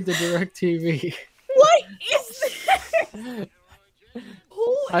upgrade to DirecTV. What is this?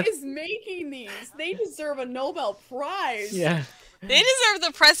 Who is making these? They deserve a Nobel Prize. Yeah. They deserve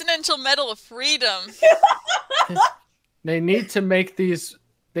the Presidential Medal of Freedom. They need to make these.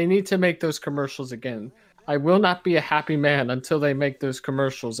 They need to make those commercials again. I will not be a happy man until they make those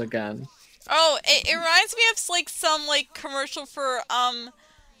commercials again. Oh, it reminds me of like some like commercial for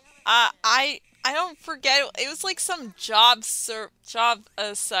I don't forget. It was like some job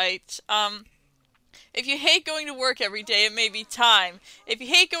site. If you hate going to work every day, it may be time. If you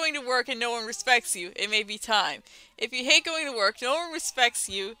hate going to work and no one respects you, it may be time. If you hate going to work, no one respects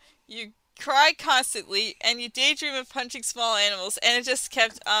you, you cry constantly, and you daydream of punching small animals, and it just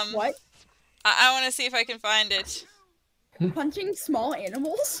kept, What? I want to see if I can find it. Punching small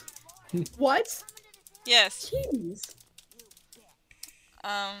animals? What? Yes. Jeez.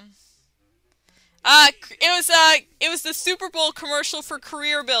 It was the Super Bowl commercial for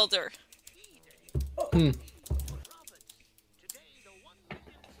Career Builder. Hmm.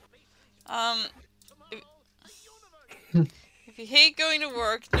 If, if you hate going to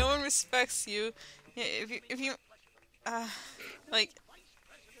work, no one respects you. If you, like,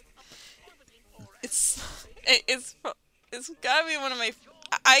 it's gotta be one of my.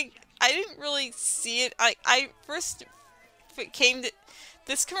 I didn't really see it. I first came to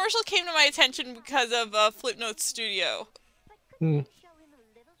this commercial came to my attention because of Flipnote Studio. Hmm.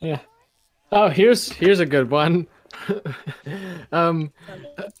 Yeah. Oh, here's a good one. um,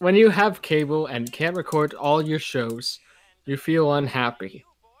 when you have cable and can't record all your shows, you feel unhappy.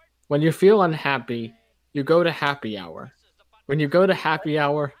 When you feel unhappy, you go to happy hour. When you go to happy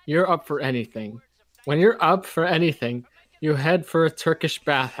hour, you're up for anything. When you're up for anything, you head for a Turkish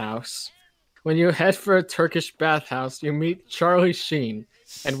bathhouse. When you head for a Turkish bathhouse, you meet Charlie Sheen.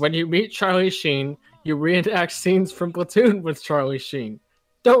 And when you meet Charlie Sheen, you reenact scenes from Platoon with Charlie Sheen.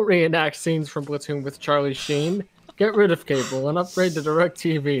 Don't reenact scenes from Platoon with Charlie Sheen. Get rid of cable and upgrade to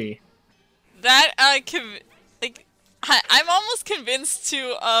DirecTV. That I'm almost convinced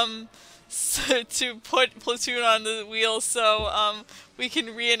to to put Platoon on the wheel so we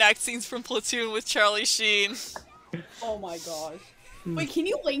can reenact scenes from Platoon with Charlie Sheen. Oh my gosh. Wait, can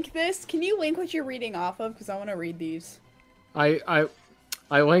you link this? Can you link what you're reading off of? Because I want to read these. I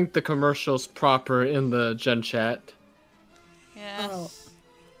linked the commercials proper in the Gen Chat. Yeah.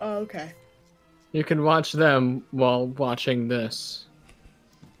 Oh, okay. You can watch them while watching this.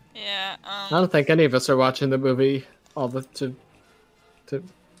 Yeah. I don't think any of us are watching the movie all the to.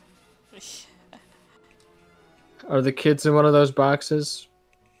 Are the kids in one of those boxes?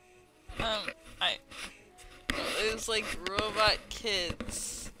 It was like robot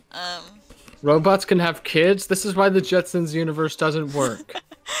kids. Robots can have kids? This is why the Jetsons universe doesn't work.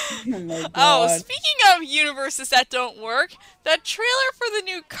 Oh my god. Oh, speaking of universes that don't work, the trailer for the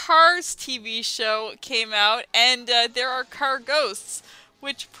new Cars TV show came out, and there are car ghosts,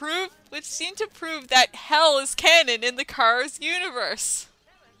 which seem to prove that hell is canon in the Cars universe.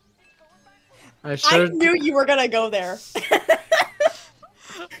 I knew you were gonna go there.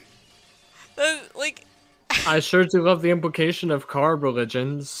 Like, I sure do love the implication of car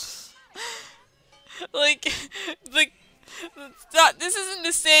religions. like, this isn't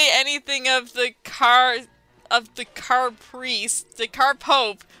to say anything of the car priest, the car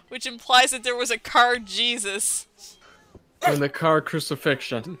pope, which implies that there was a car Jesus. And the car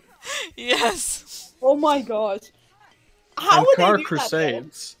crucifixion. Yes. Oh my gosh. How and would car they do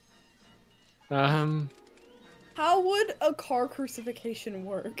crusades. That, how would a car crucifixion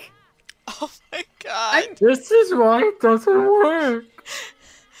work? Oh my god. This is why it doesn't work.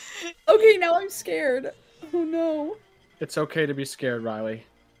 Okay, now I'm scared. Oh no. It's okay to be scared, Riley.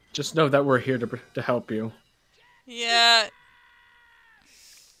 Just know that we're here to help you. Yeah.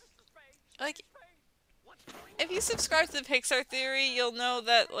 Like, if you subscribe to the Pixar theory, you'll know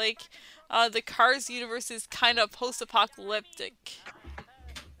that, like, the Cars universe is kind of post-apocalyptic.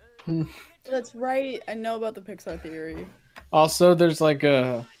 That's right. I know about the Pixar theory. Also, there's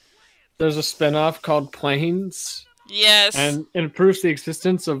a spin-off called Planes. Yes. And it proves the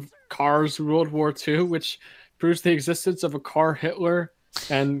existence of Cars World War II, which proves the existence of a car Hitler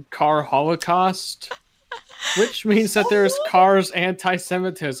and car Holocaust, which means that there's Cars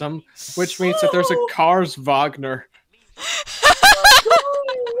anti-Semitism, which means that there's a Cars Wagner.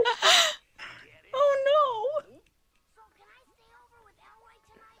 Oh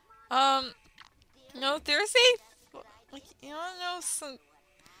no. No, there's a, like, you wanna know some,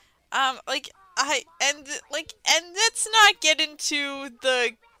 and let's not get into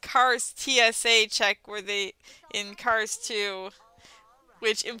the Cars TSA check where they, in Cars 2,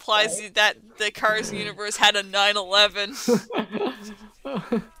 which implies that the Cars universe had a 9/11.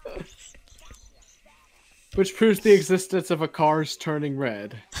 Which proves the existence of a Cars turning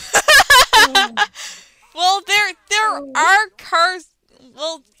red. Well, there are cars.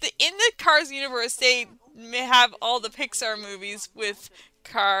 Well, in the Cars universe, they may have all the Pixar movies with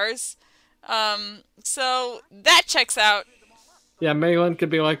cars. So that checks out. Yeah, Megan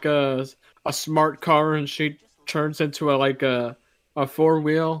could be like a smart car, and she turns into a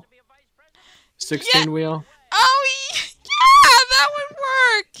 4-wheel. Yeah. 16 wheel. Oh, yeah, that would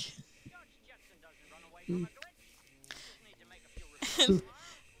work. And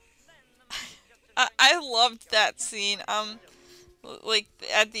I loved that scene. Like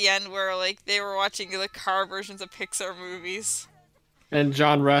at the end where like they were watching the car versions of Pixar movies. And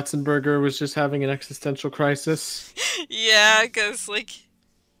John Ratzenberger was just having an existential crisis. Yeah, because like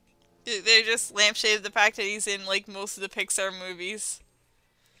they just lampshaded the fact that he's in like most of the Pixar movies.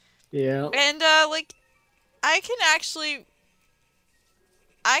 Yeah. And like I can actually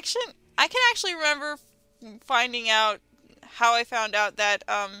I can actually remember finding out how I found out that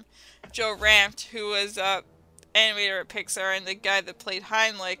Joe Ranft, who was animator at Pixar and the guy that played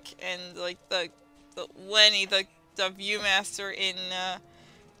Heinrich and like the Lenny, the Viewmaster in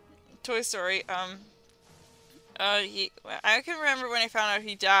Toy Story, I can remember when I found out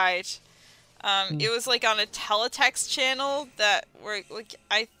he died. It was like on a teletext channel that where like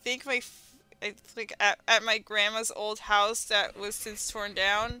I think like at my grandma's old house that was since torn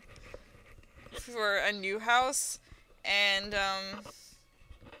down for a new house, and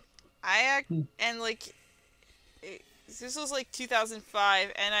and like this was like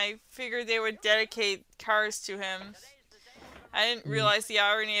 2005, and I figured they would dedicate Cars to him. I didn't realize the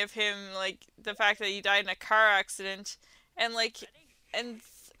irony of him, like the fact that he died in a car accident, and like, and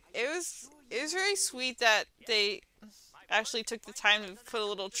it was very sweet that they actually took the time to put a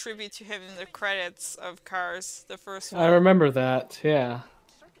little tribute to him in the credits of Cars, the first one. I remember that, yeah.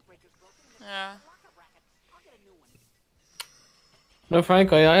 Yeah. No,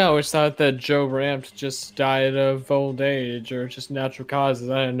 frankly, I always thought that Joe Ranft just died of old age or just natural causes.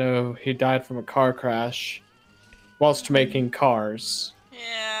 I didn't know he died from a car crash whilst making Cars.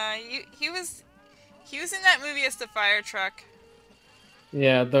 Yeah, he was in that movie as the fire truck.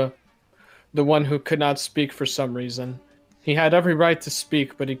 Yeah, the one who could not speak for some reason. He had every right to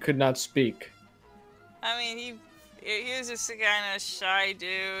speak, but he could not speak. I mean, he was just a kind of shy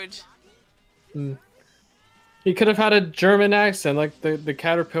dude. Hmm. He could have had a German accent, like the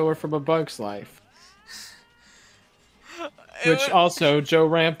caterpillar from A Bug's Life. Which also, Joe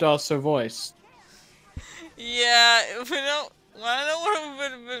Ranft also voiced. Yeah, we don't want to know what it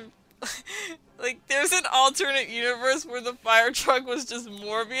would have been. Like, there's an alternate universe where the fire truck was just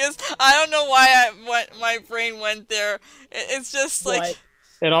Morbius. I don't know why my brain went there. It's just like... What?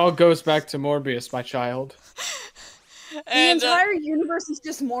 It all goes back to Morbius, my child. The entire universe is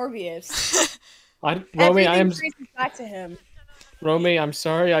just Morbius. Romy, Everything traces back to him. Romy, I'm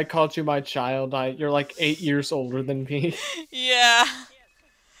sorry I called you my child. You're like 8 years older than me. Yeah.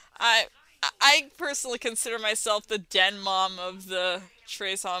 I personally consider myself the den mom of the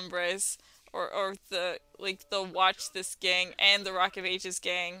Tres Hombres, or the Watch This gang and the Rock of Ages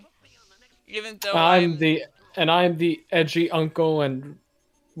gang. Even though I'm the edgy uncle, and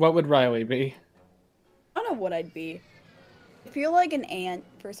what would Riley be? I don't know what I'd be. I feel like an ant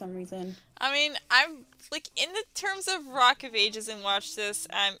for some reason. I mean, I'm like in the terms of Rock of Ages and Watch This,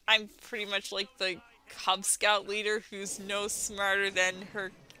 I'm pretty much like the Cub Scout leader who's no smarter than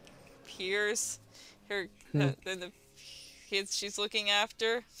her peers, the kids she's looking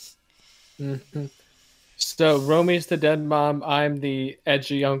after. Mm-hmm. So Romy's the dead mom, I'm the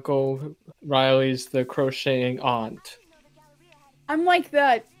edgy uncle, Riley's the crocheting aunt. I'm like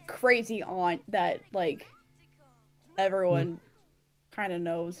that crazy aunt that like everyone kind of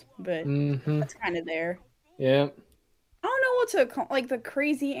knows, but that's kind of there. Yeah. I don't know what to call, like the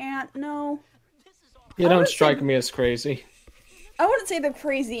crazy aunt. No. You don't strike me as crazy. I wouldn't say the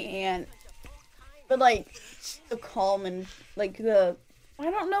crazy aunt, but like the calm and like I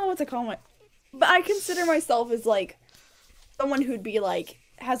don't know what to call it, but I consider myself as like someone who'd be like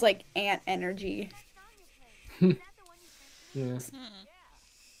has like aunt energy. Yeah.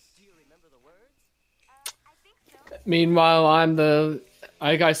 Meanwhile,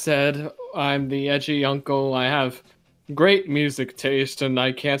 like I said, I'm the edgy uncle. I have great music taste, and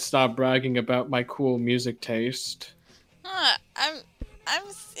I can't stop bragging about my cool music taste. I'm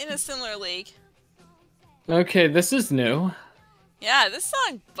in a similar league. Okay, this is new. Yeah, this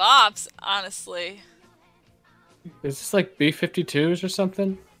song bops, honestly. Is this like B-52s or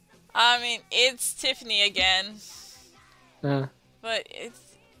something? I mean, it's Tiffany again. But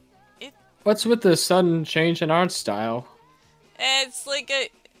What's with the sudden change in art style? it's like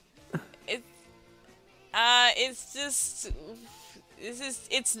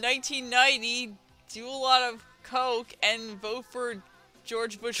it's 1990. Do a lot of coke and vote for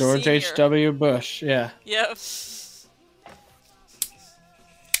George Bush George Sr. H.W. Bush, yeah. Yep.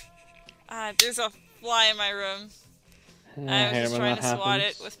 There's a fly in my room. I was just trying to swat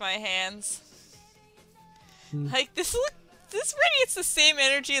it with my hands. Like, this this radiates the same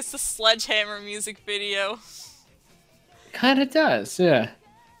energy as the Sledgehammer music video. Kind of does, yeah.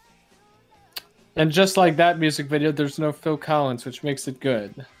 And just like that music video, there's no Phil Collins, which makes it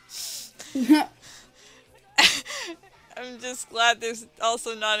good. I'm just glad there's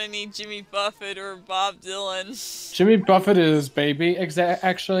also not any Jimmy Buffett or Bob Dylan. Jimmy Buffett is baby,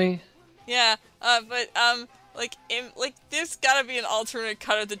 actually. Yeah, but there's gotta be an alternate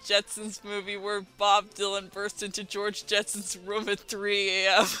cut of the Jetsons movie where Bob Dylan bursts into George Jetson's room at 3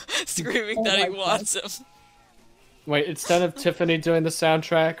 a.m. screaming that he wants him. Wait, instead of Tiffany doing the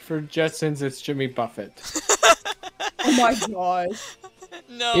soundtrack for Jetsons, it's Jimmy Buffett. Oh my god.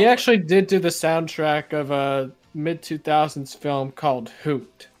 No. He actually did do the soundtrack of a mid-2000s film called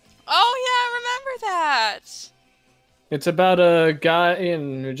Hoot. Oh yeah, I remember that. It's about a guy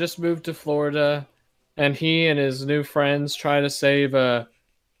who just moved to Florida, and he and his new friends try to save an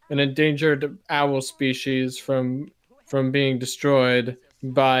endangered owl species from being destroyed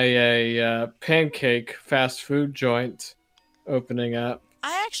by a pancake fast food joint opening up.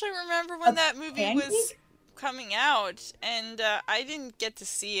 I actually remember when that movie was coming out, and I didn't get to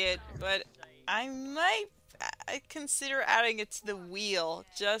see it, but I consider adding it to the wheel,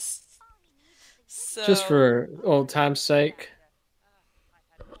 just for old time's sake.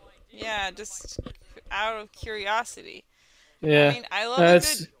 Yeah, just out of curiosity. Yeah, I mean, I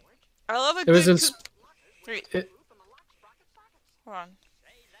love a good. Hold on.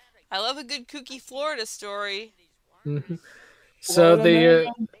 I love a good kooky Florida story. Mm-hmm. So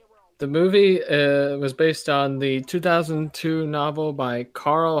the movie was based on the 2002 novel by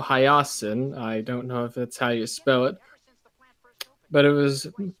Carl Hyacin. I don't know if that's how you spell it, but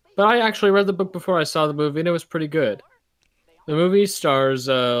I actually read the book before I saw the movie, and it was pretty good. The movie stars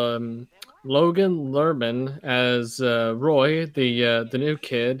Logan Lerman as Roy, the new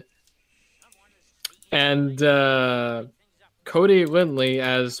kid, and Cody Lindley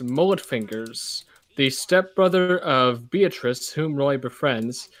as Mullet Fingers, the stepbrother of Beatrice, whom Roy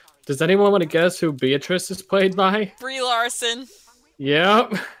befriends. Does anyone want to guess who Beatrice is played by? Brie Larson.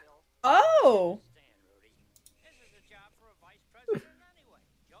 Yep. Oh.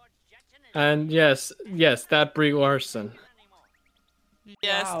 And yes, that Brie Larson.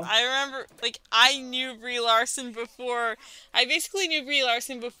 Yes, wow. I remember, I knew Brie Larson before. I basically knew Brie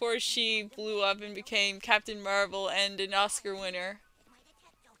Larson before she blew up and became Captain Marvel and an Oscar winner.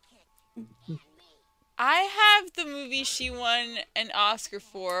 I have the movie she won an Oscar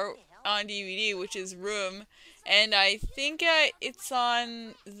for on DVD, which is Room, and I think it's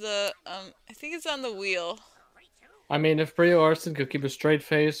on the wheel. I mean, if Brie Larson could keep a straight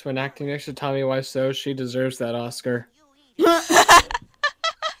face when acting next to Tommy Wiseau, she deserves that Oscar.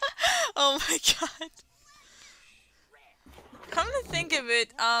 Oh my god. Come to think of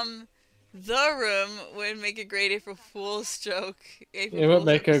it, The Room would make a great April Fool's joke. It would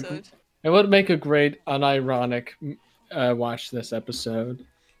make a great unironic watch this episode.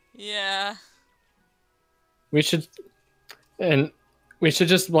 Yeah. We should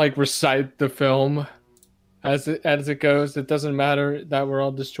just recite the film as it goes. It doesn't matter that we're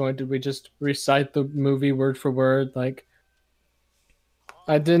all disjointed. We just recite the movie word for word, like,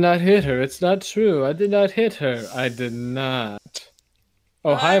 I did not hit her. It's not true. I did not hit her. I did not.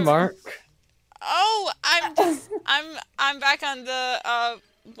 Oh, hi, Mark. Oh, I'm back on the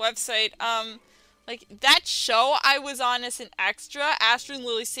website. That show I was on as an extra, Astrid and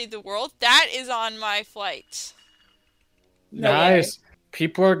Lily Save the World, that is on my flight. Nice.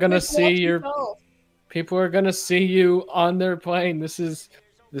 People are gonna see you on their plane. This is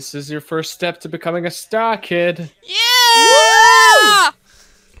your first step to becoming a star, kid. Yeah! Woo!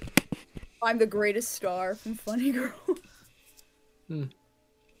 I'm the greatest star from Funny Girl.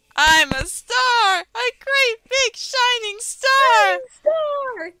 I'm a star! A great big shining star!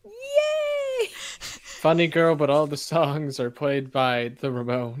 Star! Yay! Funny Girl, but all the songs are played by the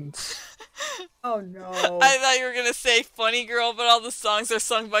Ramones. Oh no. I thought you were gonna say Funny Girl, but all the songs are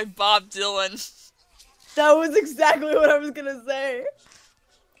sung by Bob Dylan. That was exactly what I was gonna say.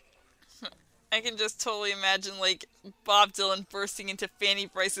 I can just totally imagine, Bob Dylan bursting into Fanny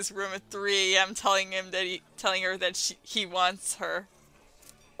Bryce's room at 3 a.m. telling her that he wants her.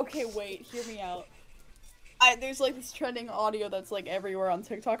 Okay, wait, hear me out. There's this trending audio that's everywhere on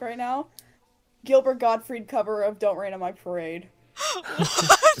TikTok right now. Gilbert Gottfried cover of Don't Rain on My Parade.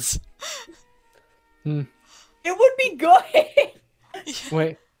 What? It would be good!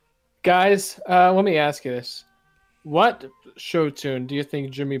 Wait. Guys, let me ask you this. What show tune do you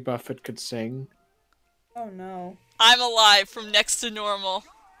think Jimmy Buffett could sing? Oh no. I'm Alive from Next to Normal.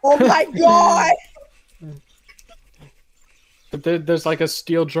 Oh my god! But there's a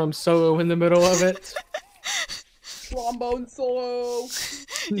steel drum solo in the middle of it. trombone solo.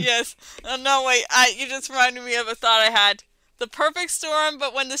 Yes. Oh, no, wait. You just reminded me of a thought I had. The perfect storm,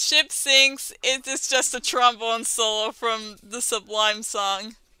 but when the ship sinks, it is just a trombone solo from the Sublime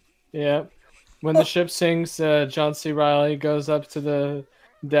song. Yeah. When the ship sinks, John C. Reilly goes up to the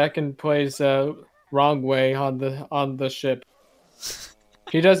deck and plays "Wrong Way" on the ship.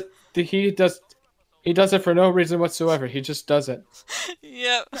 He does it for no reason whatsoever. He just does it.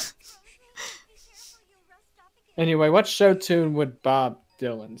 Yep. Anyway, what show tune would Bob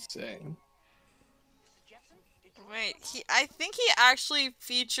Dylan sing? Wait, I think he actually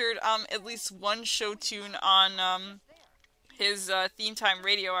featured at least one show tune on his theme time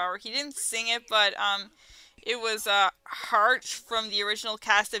radio hour. He didn't sing it, but it was Heart from the original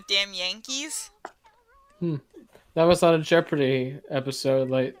cast of Damn Yankees. That was on a Jeopardy episode.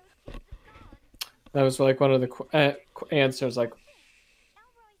 Like that was like one of the answers. Like,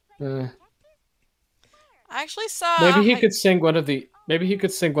 I actually saw. maybe he could sing one of the. Maybe he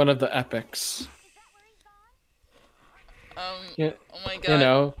could sing one of the epics. Yeah, oh my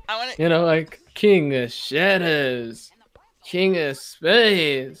god. Like King of Shadows, King of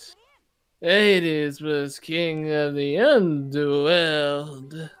Space. Hades was king of the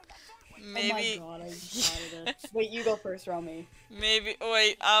underworld. Maybe. Oh my god, I got it. Wait, you go first, Romy. Maybe.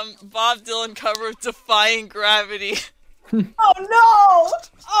 Wait. Bob Dylan cover of Defying Gravity. Oh no!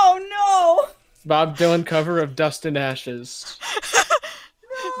 Oh no! Bob Dylan cover of Dust and Ashes.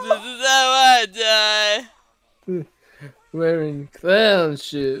 This is how I die. Wearing clown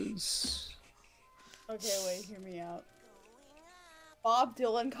shoes. Okay, wait, hear me out. Bob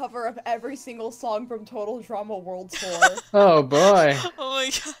Dylan cover of every single song from Total Drama World Tour. Oh boy. Oh my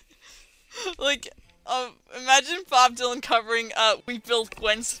god. Like, imagine Bob Dylan covering We Built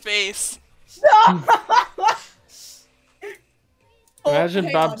Gwen's Face.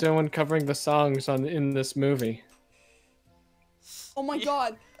 Imagine Bob Dylan covering the songs in this movie. Oh my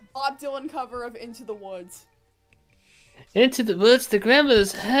god. Bob Dylan cover of Into the Woods. Into the woods to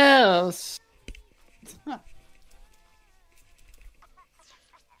grandma's house.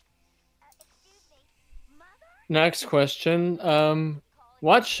 Next question.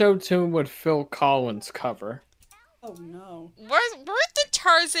 What show tune would Phil Collins cover? Oh no. Weren't the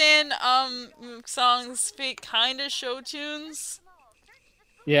Tarzan songs kinda show tunes?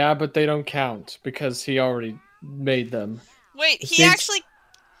 Yeah, but they don't count because he already made them. Wait,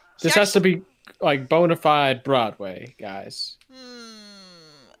 This has to be like bona fide Broadway, guys.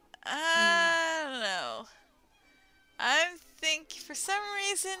 I don't know. I think for some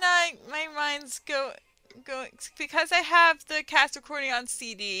reason my mind's going because I have the cast recording on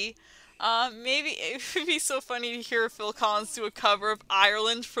CD. Maybe it would be so funny to hear Phil Collins do a cover of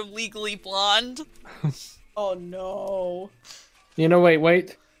Ireland from Legally Blonde. Oh no.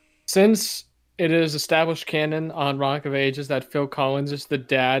 Wait. Since it is established canon on Rock of Ages that Phil Collins is the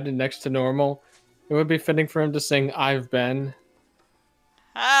dad next to Normal, it would be fitting for him to sing I've Been.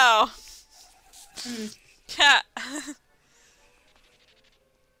 How? Yeah.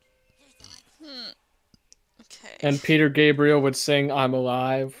 Okay. And Peter Gabriel would sing I'm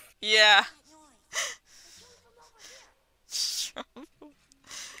Alive. Yeah.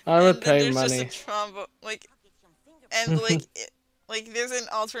 I would pay there's money. Just a trombone, there's an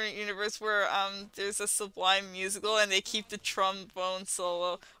alternate universe where there's a Sublime musical and they keep the trombone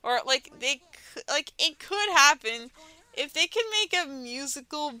solo, or it could happen if they can make a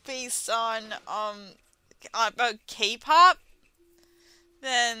musical based on about K-pop,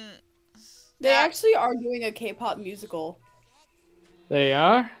 then they actually are doing a K-pop musical. They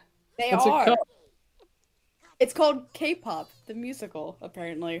are? What's are. It called? It's called K-pop, the musical,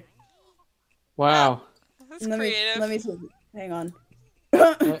 apparently. Wow. That's creative. Let me see. Hang on.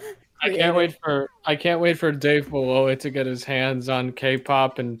 I can't wait for Dave Malloy to get his hands on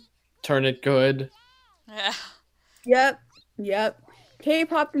K-pop and turn it good. Yeah. Yep.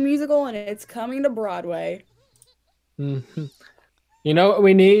 K-pop the musical, and it's coming to Broadway. Mm-hmm. You know what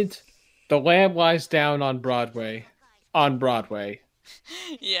we need? The Lamb Lies Down on Broadway.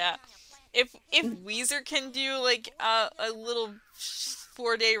 Yeah. If Weezer can do a little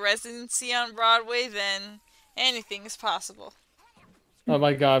 4-day residency on Broadway, then anything is possible. Oh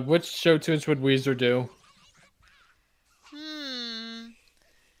my god, which show tunes would Weezer do?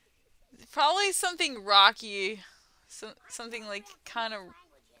 Probably something rocky. Something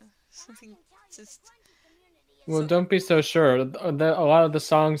something just... Well, don't be so sure. A lot of the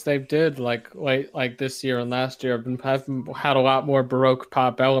songs they did like this year and last year have had a lot more Baroque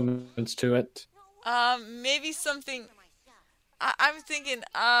pop elements to it. Maybe something... I'm thinking,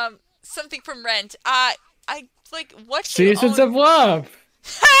 something from Rent. I what Seasons of Love!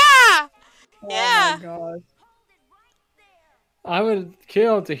 Ha! Oh yeah. my god. I would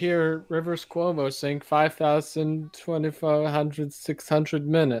kill to hear Rivers Cuomo sing 5,000, 2,400, 600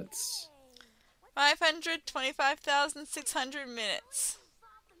 minutes. 525,600 minutes.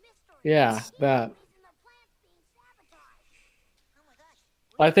 Yeah, that.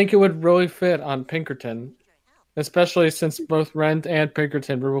 I think it would really fit on Pinkerton, especially since both Rent and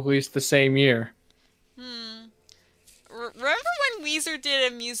Pinkerton were released the same year. Hmm. Remember when Weezer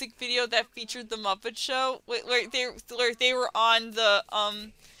did a music video that featured the Muppet Show? Where they were on the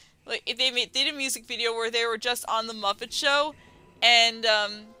like they did a music video where they were just on the Muppet Show, and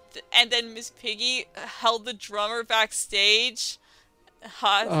and then Miss Piggy held the drummer backstage.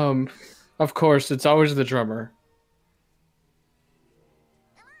 Hot. Um, of course, it's always the drummer.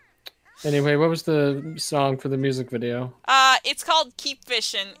 Anyway, what was the song for the music video? It's called Keep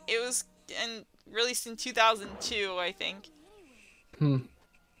Fishin'. It was released in 2002, I think. Hmm.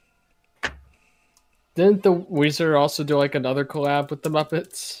 Didn't the Weezer also do like another collab with the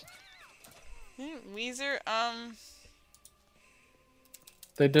Muppets? Weezer,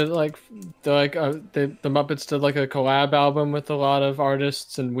 They did the Muppets did like a collab album with a lot of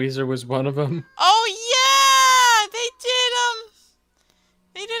artists, and Weezer was one of them. Oh yeah, they did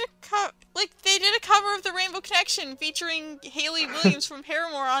they did a cover of the Rainbow Connection featuring Haley Williams from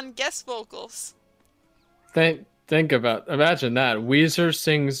Paramore on guest vocals. Imagine that Weezer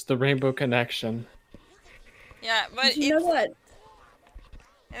sings the Rainbow Connection. Yeah, but Did you know that?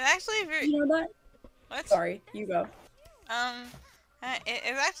 it's actually very. Did you know that? What? Sorry, you go. Um,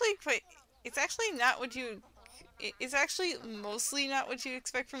 it's actually quite. It's actually not what you. It's actually mostly not what you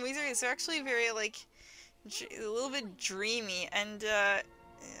expect from Weezer. It's actually very like a little bit dreamy, and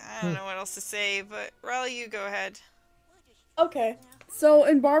I don't know what else to say. But Riley, you go ahead. Okay, so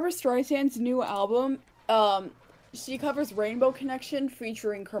in Barbara Streisand's new album, she covers Rainbow Connection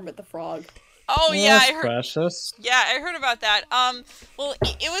featuring Kermit the Frog. Oh yeah, That's I heard. precious. Yeah, I heard about that. Well,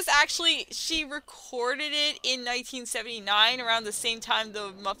 it was actually she recorded it in 1979, around the same time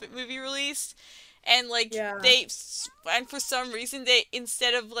the Muppet movie released, and like Yeah. and for some reason they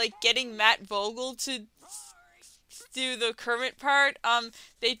instead of like getting Matt Vogel to do the Kermit part,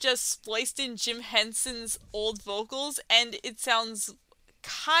 they just spliced in Jim Henson's old vocals, and it sounds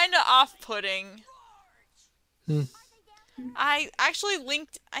kind of off-putting. Hmm. I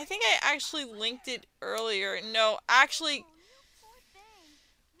think I actually linked it earlier. No, actually,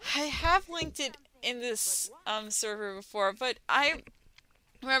 I have linked it in this server before, but I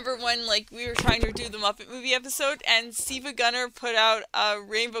remember when like we were trying to do the Muppet movie episode and Siva Gunner put out a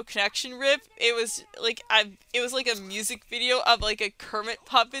Rainbow Connection rip. It was like a music video of like a Kermit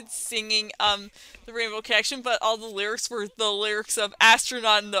puppet singing the Rainbow Connection, but all the lyrics were the lyrics of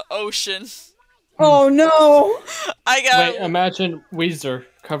Astronaut in the Ocean. Oh no! I got Wait, imagine Weezer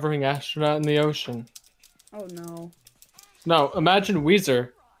covering Astronaut in the Ocean. Oh no! No, imagine Weezer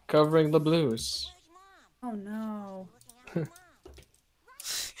covering the blues. Oh no!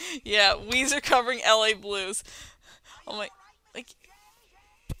 Yeah, Weezer covering LA Blues. Oh my, like,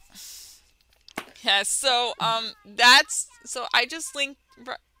 yeah. So I just linked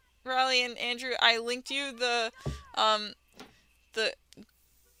Riley and Andrew. I linked you um the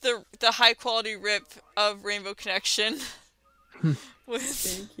the high quality rip of Rainbow Connection. With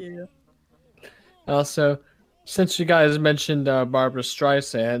Thank you. Also, since you guys mentioned Barbara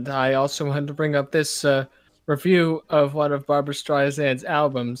Streisand, I also wanted to bring up this review of one of Barbara Streisand's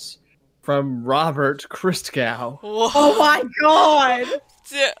albums from Robert Christgau. whoa. Oh my god!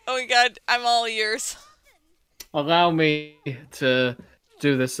 Oh my god, I'm all ears. Allow me to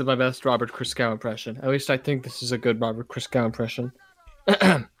do this in my best Robert Christgau impression. At least I think this is a good Robert Christgau impression.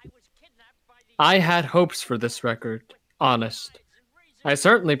 I had hopes for this record, honest. I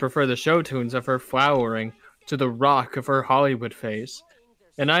certainly prefer the show tunes of her flowering to the rock of her Hollywood phase,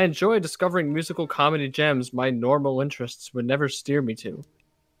 and I enjoy discovering musical comedy gems my normal interests would never steer me to.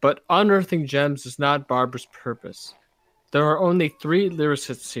 But unearthing gems is not Barbara's purpose. There are only three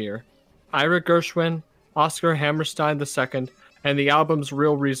lyricists here: Ira Gershwin, Oscar Hammerstein II, and the album's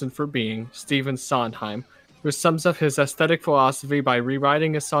real reason for being, Stephen Sondheim, who sums up his aesthetic philosophy by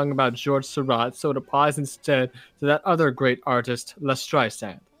rewriting a song about George Seurat so it applies instead to that other great artist, Les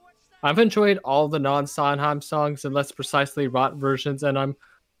Streisand. I've enjoyed all the non-Sondheim songs and less precisely wrought versions, and I'm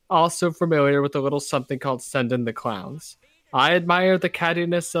also familiar with a little something called Send in the Clowns. I admire the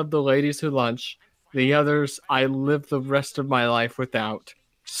cattiness of the ladies who lunch. The others I live the rest of my life without.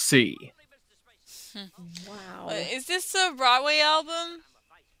 See. Wow. Is this a Broadway album?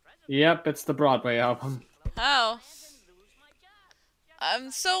 Yep, it's the Broadway album. Oh.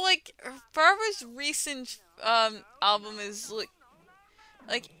 So like Barbara's recent album is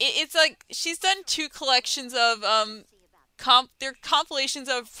it's like she's done two collections of they're compilations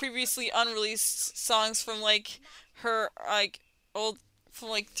of previously unreleased songs from like her old from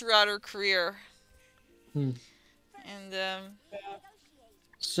like throughout her career. Hmm. And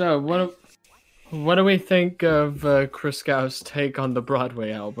So what do we think of Chris Gow's take on the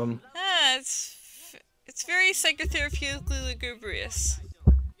Broadway album? it's very psychotherapeutically lugubrious.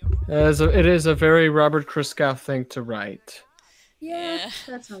 It is a very Robert Christgau thing to write. Yeah,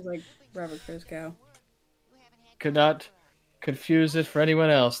 that sounds like Robert Christgau. Could not confuse it for anyone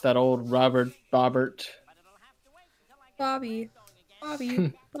else. That old Robert Bobbert. Bobby,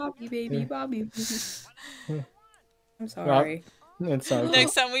 Bobby, Bobby, baby, Yeah. Bobby. I'm sorry. It's all good.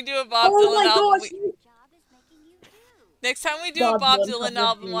 Next time we do a Bob Oh Dylan my album, gosh! next time we do a Bob Dylan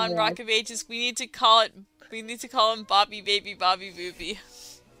album on cover Rock of Ages, we need to call him Bobby Baby Bobby Booby.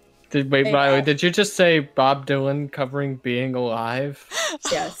 Riley, did you just say Bob Dylan covering Being Alive?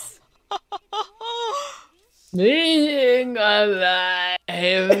 Yes. Being Alive.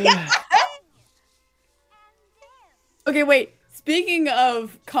 Okay, wait. Speaking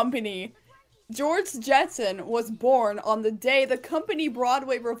of company, George Jetson was born on the day the company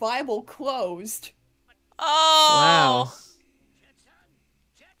Broadway revival closed. Oh. Wow.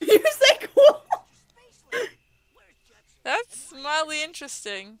 You say cool? That's mildly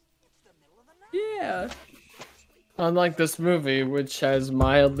interesting. Yeah. Unlike this movie, which has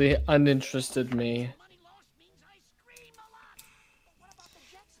mildly uninterested me.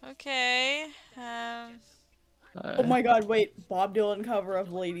 Okay. Oh my god, wait. Bob Dylan cover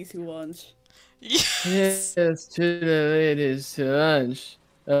of Ladies Who Lunch. Yes. Yes, to the ladies to lunch.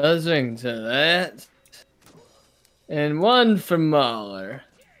 Listening to that. And one for Mahler.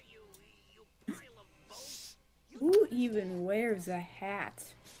 Who even wears a hat?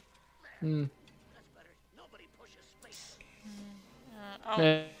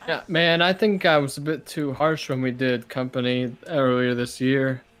 Man, I think I was a bit too harsh when we did Company earlier this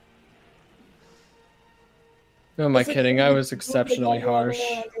year. Who am I kidding? I was exceptionally harsh.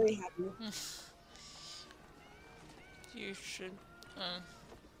 You should.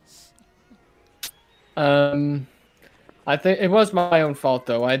 I think it was my own fault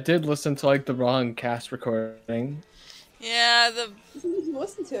though. I did listen to like the wrong cast recording. Yeah, Who did you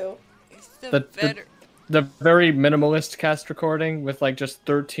listen to? The very minimalist cast recording with like just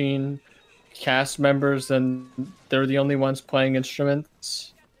 13 cast members and they're the only ones playing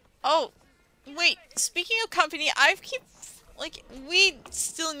instruments. Oh, wait. Speaking of company, we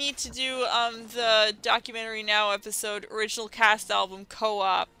still need to do the documentary now episode original cast album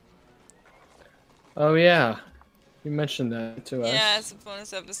co-op. Oh yeah, you mentioned that to us. Yeah, it's a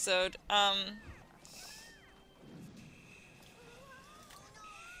bonus episode. I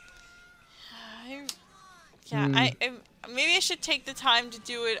maybe I should take the time to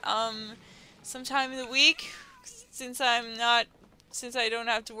do it sometime in the week since I don't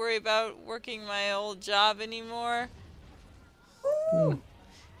have to worry about working my old job anymore. Yeah,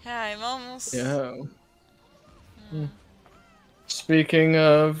 I'm almost. Yeah. Speaking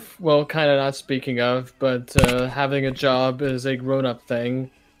of, well, kind of not speaking of, but having a job is a grown-up thing.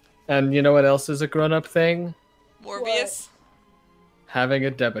 And you know what else is a grown-up thing? Morbius. Having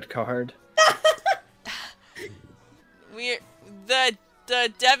a debit card. We're the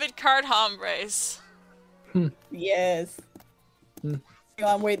debit card hombres. Yes. Hang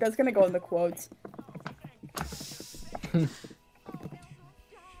on, wait, that's gonna go in the quotes.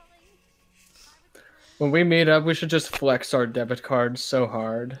 When we meet up, we should just flex our debit cards so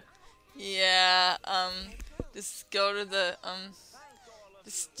hard. Yeah, just go to the,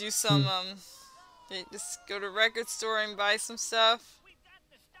 just do some, just go to record store and buy some stuff.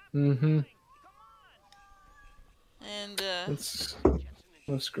 Mm-hmm. And,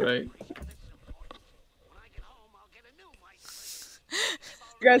 That's great.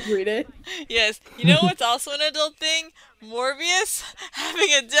 You guys read it? yes, you know what's also an adult thing? Morbius having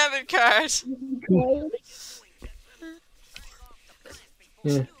a debit card.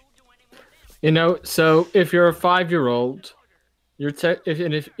 Yeah. You know, so if you're a 5-year-old,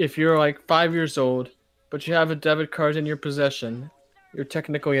 if you're like 5 years old, but you have a debit card in your possession, you're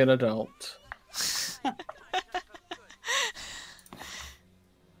technically an adult.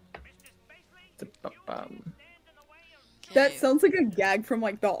 That sounds like a gag from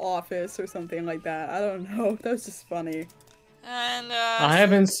like The Office or something like that. I don't know. That was just funny. And, I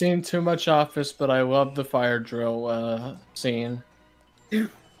haven't seen too much Office, but I love the fire drill scene.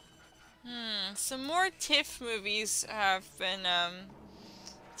 Some more TIFF movies have been,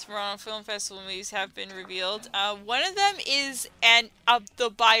 Toronto Film Festival movies have been revealed. One of them is the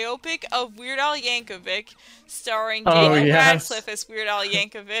biopic of Weird Al Yankovic, starring Daniel Radcliffe as Weird Al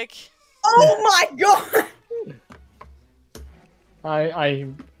Yankovic. Oh my god! I I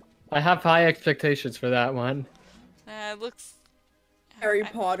I have high expectations for that one. It looks. Harry I-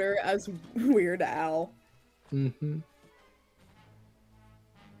 Potter as Weird Al. Mm-hmm.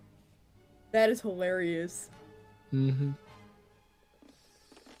 That is hilarious. Mm-hmm.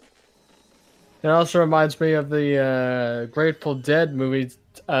 It also reminds me of the Grateful Dead movie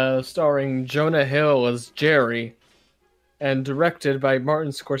starring Jonah Hill as Jerry and directed by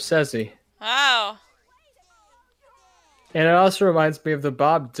Martin Scorsese. Wow. And it also reminds me of the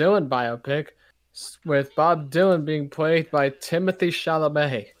Bob Dylan biopic with Bob Dylan being played by Timothy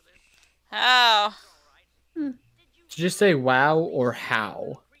Chalamet. Wow. Did you say wow or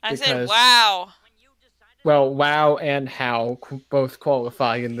how? I said Because, wow. well, wow and how both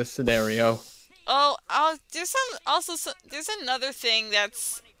qualify in this scenario. Oh, there's another thing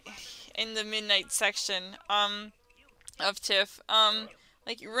that's in the midnight section of TIFF.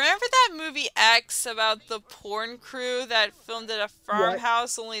 Like, remember that movie X about the porn crew that filmed at a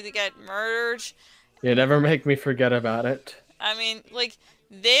farmhouse only to get murdered? You never make me forget about it. I mean, like,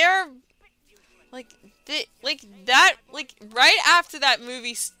 they're like that, like right after that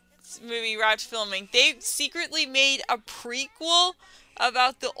movie wrapped filming, they secretly made a prequel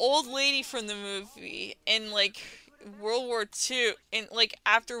about the old lady from the movie in like World War II, in like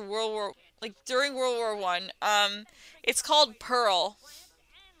after World War, like during World War One. It's called Pearl,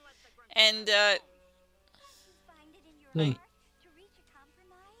 and Hmm.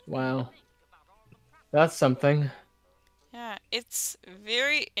 Wow. That's something. yeah, it's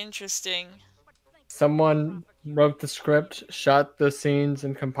very interesting. Someone wrote the script, shot the scenes,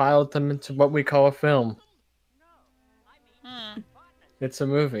 and compiled them into what we call a film. Hmm. It's a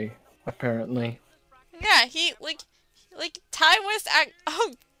movie, apparently. Yeah, like Ty West act.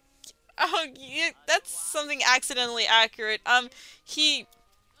 Oh, yeah, that's something accidentally accurate. He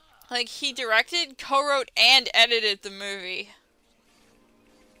he directed, co-wrote, and edited the movie.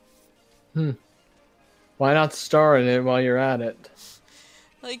 Why not star in it while you're at it?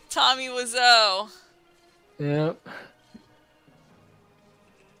 Like Tommy Wiseau. Yep.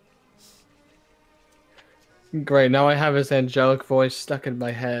 Great, now I have his angelic voice stuck in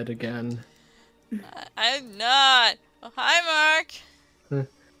my head again. I'm not. Oh, hi, Mark.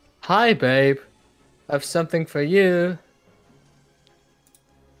 Hi, babe. I've something for you.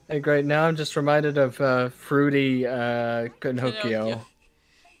 Hey, great, now I'm just reminded of Fruity Pinocchio.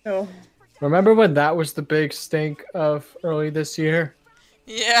 Oh. Remember when that was the big stink of early this year?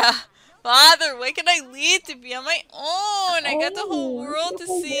 Yeah. Father, when can I leave to be on my own? I got the whole world to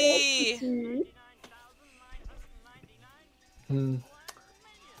see. Hmm.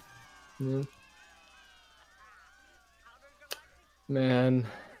 Hmm. Man.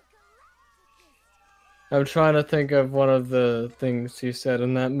 I'm trying to think of one of the things he said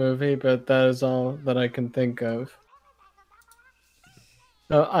in that movie, but that is all that I can think of.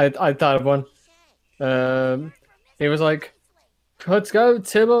 No, I thought of one. He was like, "Let's go,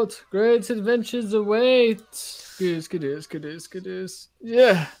 Tybalt. Great adventures await." Skadoos, skadoos, skadoos, skadoos.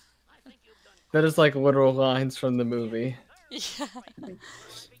 Yeah. That is like literal lines from the movie. Yeah.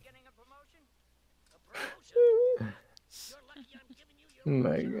 Oh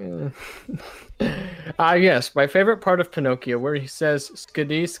my god. Yes, my favorite part of Pinocchio, where he says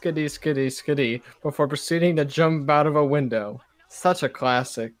skiddy, skiddy, skiddy, skiddy before proceeding to jump out of a window. Such a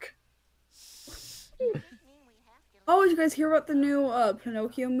classic. Oh, did you guys hear about the new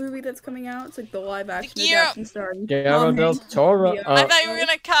Pinocchio movie that's coming out? It's like the live action Guillermo- adaptation starring Guillermo Tom del Hanks. Toro. Yeah. I thought you were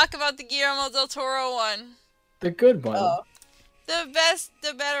gonna talk about the Guillermo del Toro one. The good one.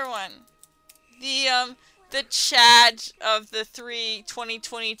 The better one. The Chad of the three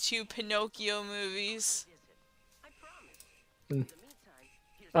 2022 Pinocchio movies.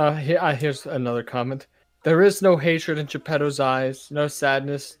 Here's another comment. There is no hatred in Geppetto's eyes, no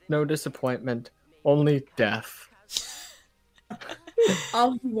sadness, no disappointment, only death.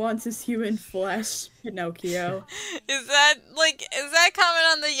 All he wants is human flesh, Pinocchio. Is that comment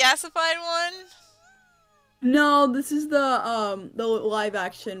on the Yassified one? No, this is the live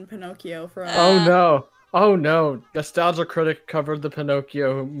action Pinocchio from. Oh no. Oh no. Nostalgia Critic covered the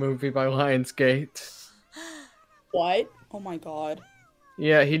Pinocchio movie by Lionsgate. What? Oh my god.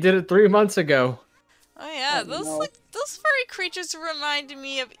 Yeah, he did it 3 months ago. Oh yeah, Oh, those no. those furry creatures reminded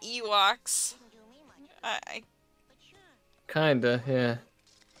me of Ewoks. I Kinda, yeah.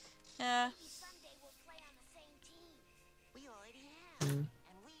 yeah.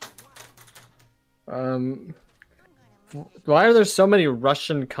 Why are there so many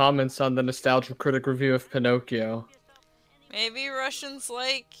Russian comments on the Nostalgia Critic review of Pinocchio? Maybe Russians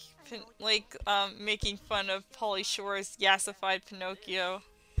making fun of Pauly Shore's yassified Pinocchio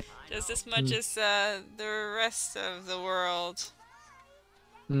just as much as the rest of the world.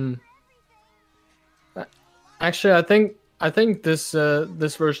 Hmm. Actually, I think this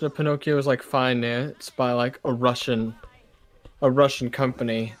version of Pinocchio is like financed by like a Russian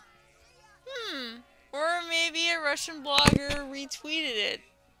company. Or maybe a Russian blogger retweeted it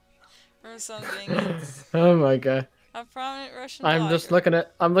or something. It's Oh my god. a prominent Russian I'm just blogger.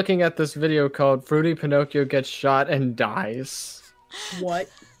 looking at this video called Fruity Pinocchio Gets Shot and Dies. What?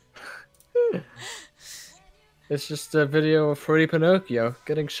 It's just a video of Fruity Pinocchio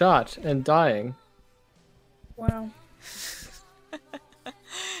getting shot and dying. Wow.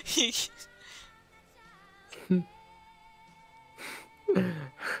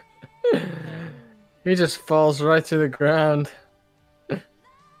 He just falls right to the ground.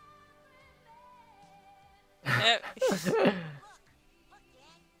 Yep.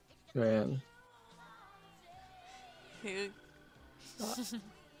 Man.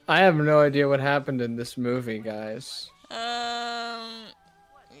 I have no idea what happened in this movie, guys. You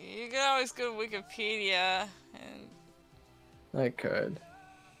can always go to Wikipedia and I could.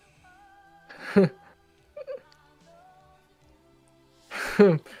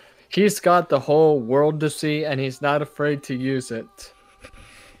 He's got the whole world to see, and he's not afraid to use it.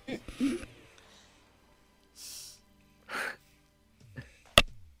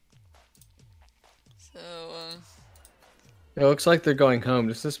 so It looks like they're going home.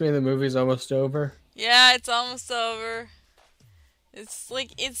 Does this mean the movie's almost over? yeah, it's almost over. It's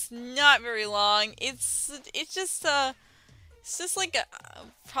like it's not very long. It's just like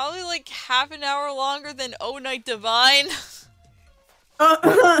probably like half an hour longer than Oh Night Divine.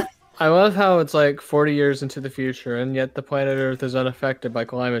 I love how it's like 40 years into the future, and yet the planet Earth is unaffected by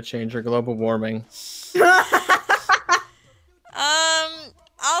climate change or global warming.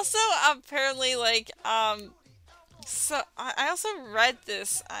 Also apparently so I also read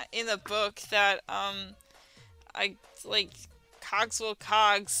this in a book that I like Cogswell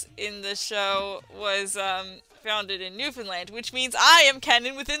Cogs in the show was founded in Newfoundland, which means I am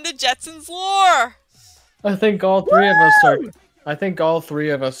canon within the Jetsons lore. I think all three of us are. I think all three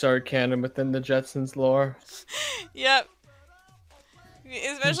of us are canon within the Jetsons lore. Yep.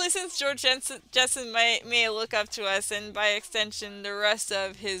 Especially since George Jetson may look up to us, and by extension, the rest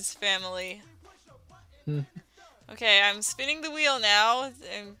of his family. Okay, I'm spinning the wheel now. I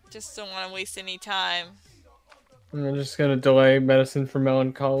just don't want to waste any time. I'm just gonna delay Medicine for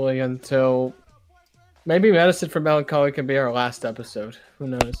Melancholy until maybe Medicine for Melancholy can be our last episode. Who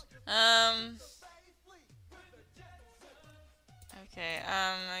knows? Okay,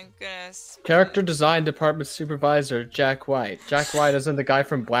 I'm gonna... Character Design Department Supervisor, Jack White. Jack White isn't the guy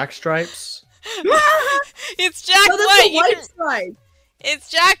from Black Stripes? It's Jack No, that's White! the white side. It's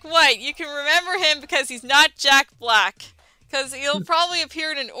Jack White! You can remember him because he's not Jack Black. Because he'll probably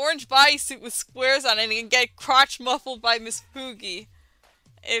appear in an orange bodysuit with squares on it and get crotch muffled by Miss Poogie.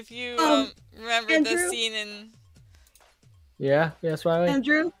 If you remember Andrew? the scene in... Yeah? Yes, Riley?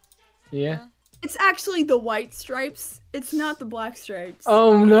 Andrew, Yeah? it's actually the white stripes. It's not the black stripes.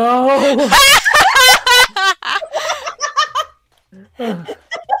 Oh no!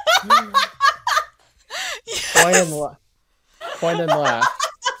 Yes. Point and laugh.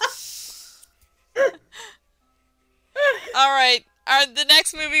 Alright, the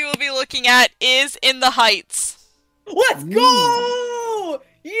next movie we'll be looking at is In the Heights. Let's go!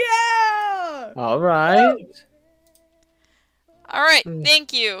 Yeah! Alright. Alright,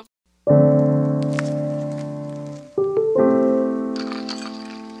 thank you.